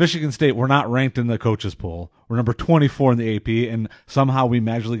Michigan State. We're not ranked in the coaches poll. We're number 24 in the AP, and somehow we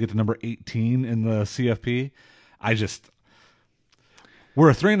magically get to number 18 in the CFP. We're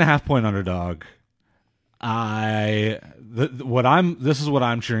a 3.5 point underdog. This is what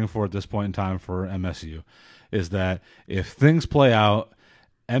I'm cheering for at this point in time for MSU, is that if things play out,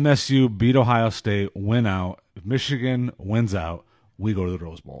 MSU beat Ohio State, win out. If Michigan wins out, we go to the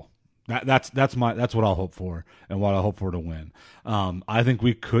Rose Bowl. That's what I'll hope for and what I hope for to win. I think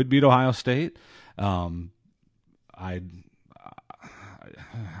we could beat Ohio State. I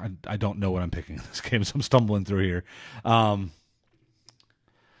don't know what I'm picking in this game, so I'm stumbling through here.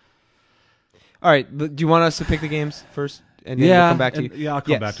 All right, do you want us to pick the games first? And then we'll come back to you. Yeah, I'll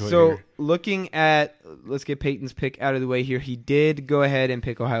come back to it. So here. looking at, let's get Peyton's pick out of the way here. He did go ahead and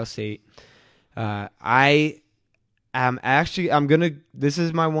pick Ohio State. This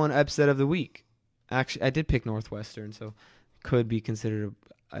is my one upset of the week. Actually, I did pick Northwestern, so could be considered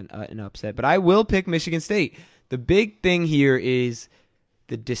an upset. But I will pick Michigan State. The big thing here is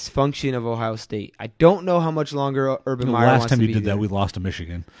the dysfunction of Ohio State. I don't know how much longer Urban Meyer wants to be. Last time you did there. that, we lost to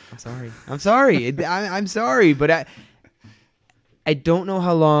Michigan. I'm sorry. I'm sorry, but I don't know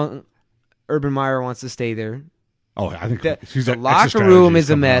how long Urban Meyer wants to stay there. Oh, I think The locker room is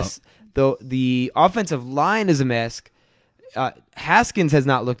a mess. The offensive line is a mess. Haskins has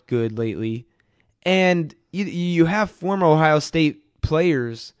not looked good lately. And you have former Ohio State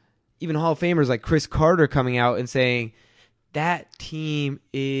players, even Hall of Famers like Chris Carter, coming out and saying that team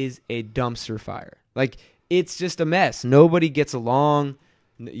is a dumpster fire. Like, it's just a mess. Nobody gets along.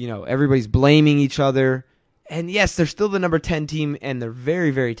 Everybody's blaming each other. And yes, they're still the number 10 team, and they're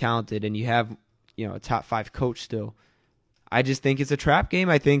very, very talented. And you have, a top 5 coach still. I just think it's a trap game.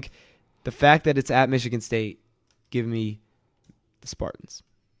 I think the fact that it's at Michigan State, give me the Spartans.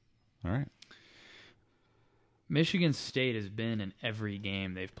 All right. Michigan State has been in every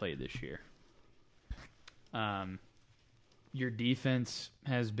game they've played this year. Your defense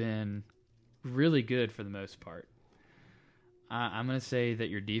has been really good for the most part. I'm going to say that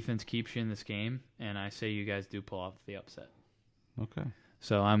your defense keeps you in this game, and I say you guys do pull off the upset. Okay.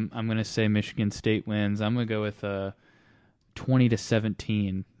 So I'm going to say Michigan State wins. I'm going to go with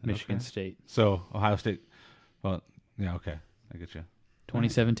 20-17 Michigan State. So Ohio State. Well, yeah, okay, I get you.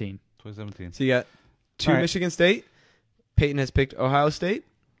 2017. 2017. So you got 2 Michigan State. Peyton has picked Ohio State.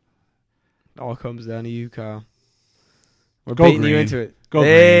 It all comes down to you, Kyle. We're baiting you into it. Go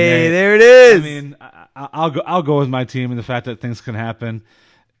hey, green. There it is. I mean, I'll go with my team and the fact that things can happen.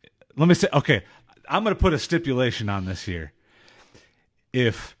 Let me say, okay, I'm going to put a stipulation on this here.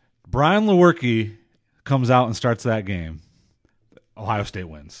 If Brian Lewerke comes out and starts that game, Ohio State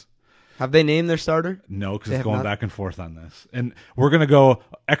wins. Have they named their starter? No, because it's going back and forth on this, and we're gonna go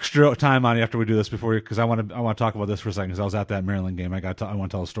extra time on you after we do this because I want to talk about this for a second because I was at that Maryland game. I want to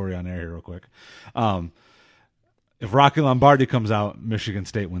tell a story on air here real quick. If Rocky Lombardi comes out, Michigan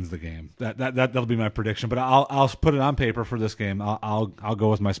State wins the game. That'll be my prediction. But I'll put it on paper for this game. I'll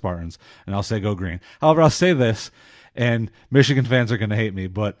go with my Spartans and I'll say go green. However, I'll say this, and Michigan fans are gonna hate me,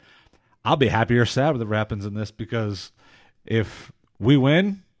 but I'll be happy or sad with what happens in this because if we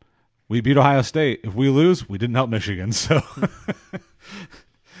win, we beat Ohio State. If we lose, we didn't help Michigan. So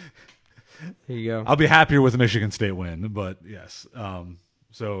here you go. I'll be happier with a Michigan State win, but yes.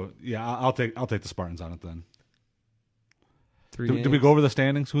 So yeah, I'll take the Spartans on it then. Did we go over the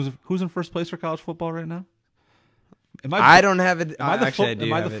standings? Who's in first place for college football right now? I don't have it. Am I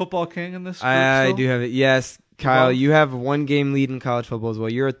the it. football king in this group I still? do have it. Yes, Kyle, you have 1 game lead in college football as well.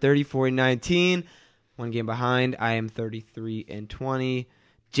 You're at 34-19. 1 game behind. I am 33-20.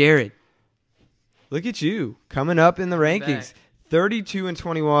 Jared, Look at you coming up in the rankings.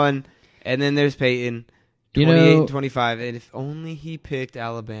 32-21, and then there's Peyton, 28-25. And if only he picked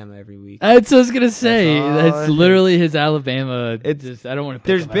Alabama every week. That's what I was gonna say. That's all That's literally his Alabama. I don't want to.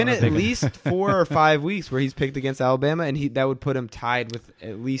 There's been at least 4 or 5 weeks where he's picked against Alabama, and that would put him tied with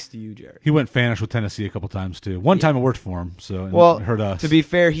at least you, Jared. He went fanish with Tennessee a couple times too. One time it worked for him, so it hurt us. To be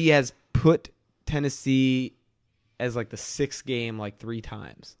fair, he has put Tennessee as like the 6th game like 3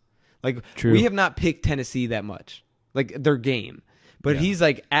 times. Like True. We have not picked Tennessee that much, like their game, but he's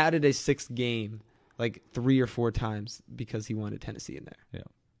like added a 6th game like 3 or 4 times because he wanted Tennessee in there. Yeah.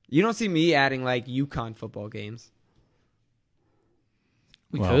 You don't see me adding like UConn football games.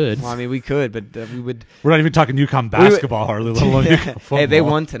 We could. Well, I mean, we could, but we would. We're not even talking UConn basketball hardly, let alone UConn football. Hey, they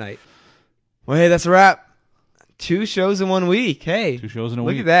won tonight. Well, hey, that's a wrap. 2 shows in 1 week. Hey, 2 shows in a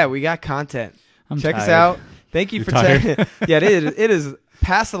look week. at that. We got content. Check us tired. out. Thank you You're for tired? Yeah, it is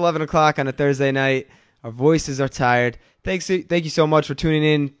past 11 o'clock on a Thursday night. Our voices are tired. Thank you so much for tuning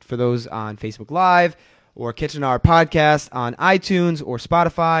in. For those on Facebook Live or catching our podcast on iTunes or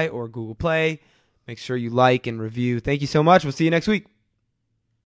Spotify or Google Play, make sure you like and review. Thank you so much. We'll see you next week.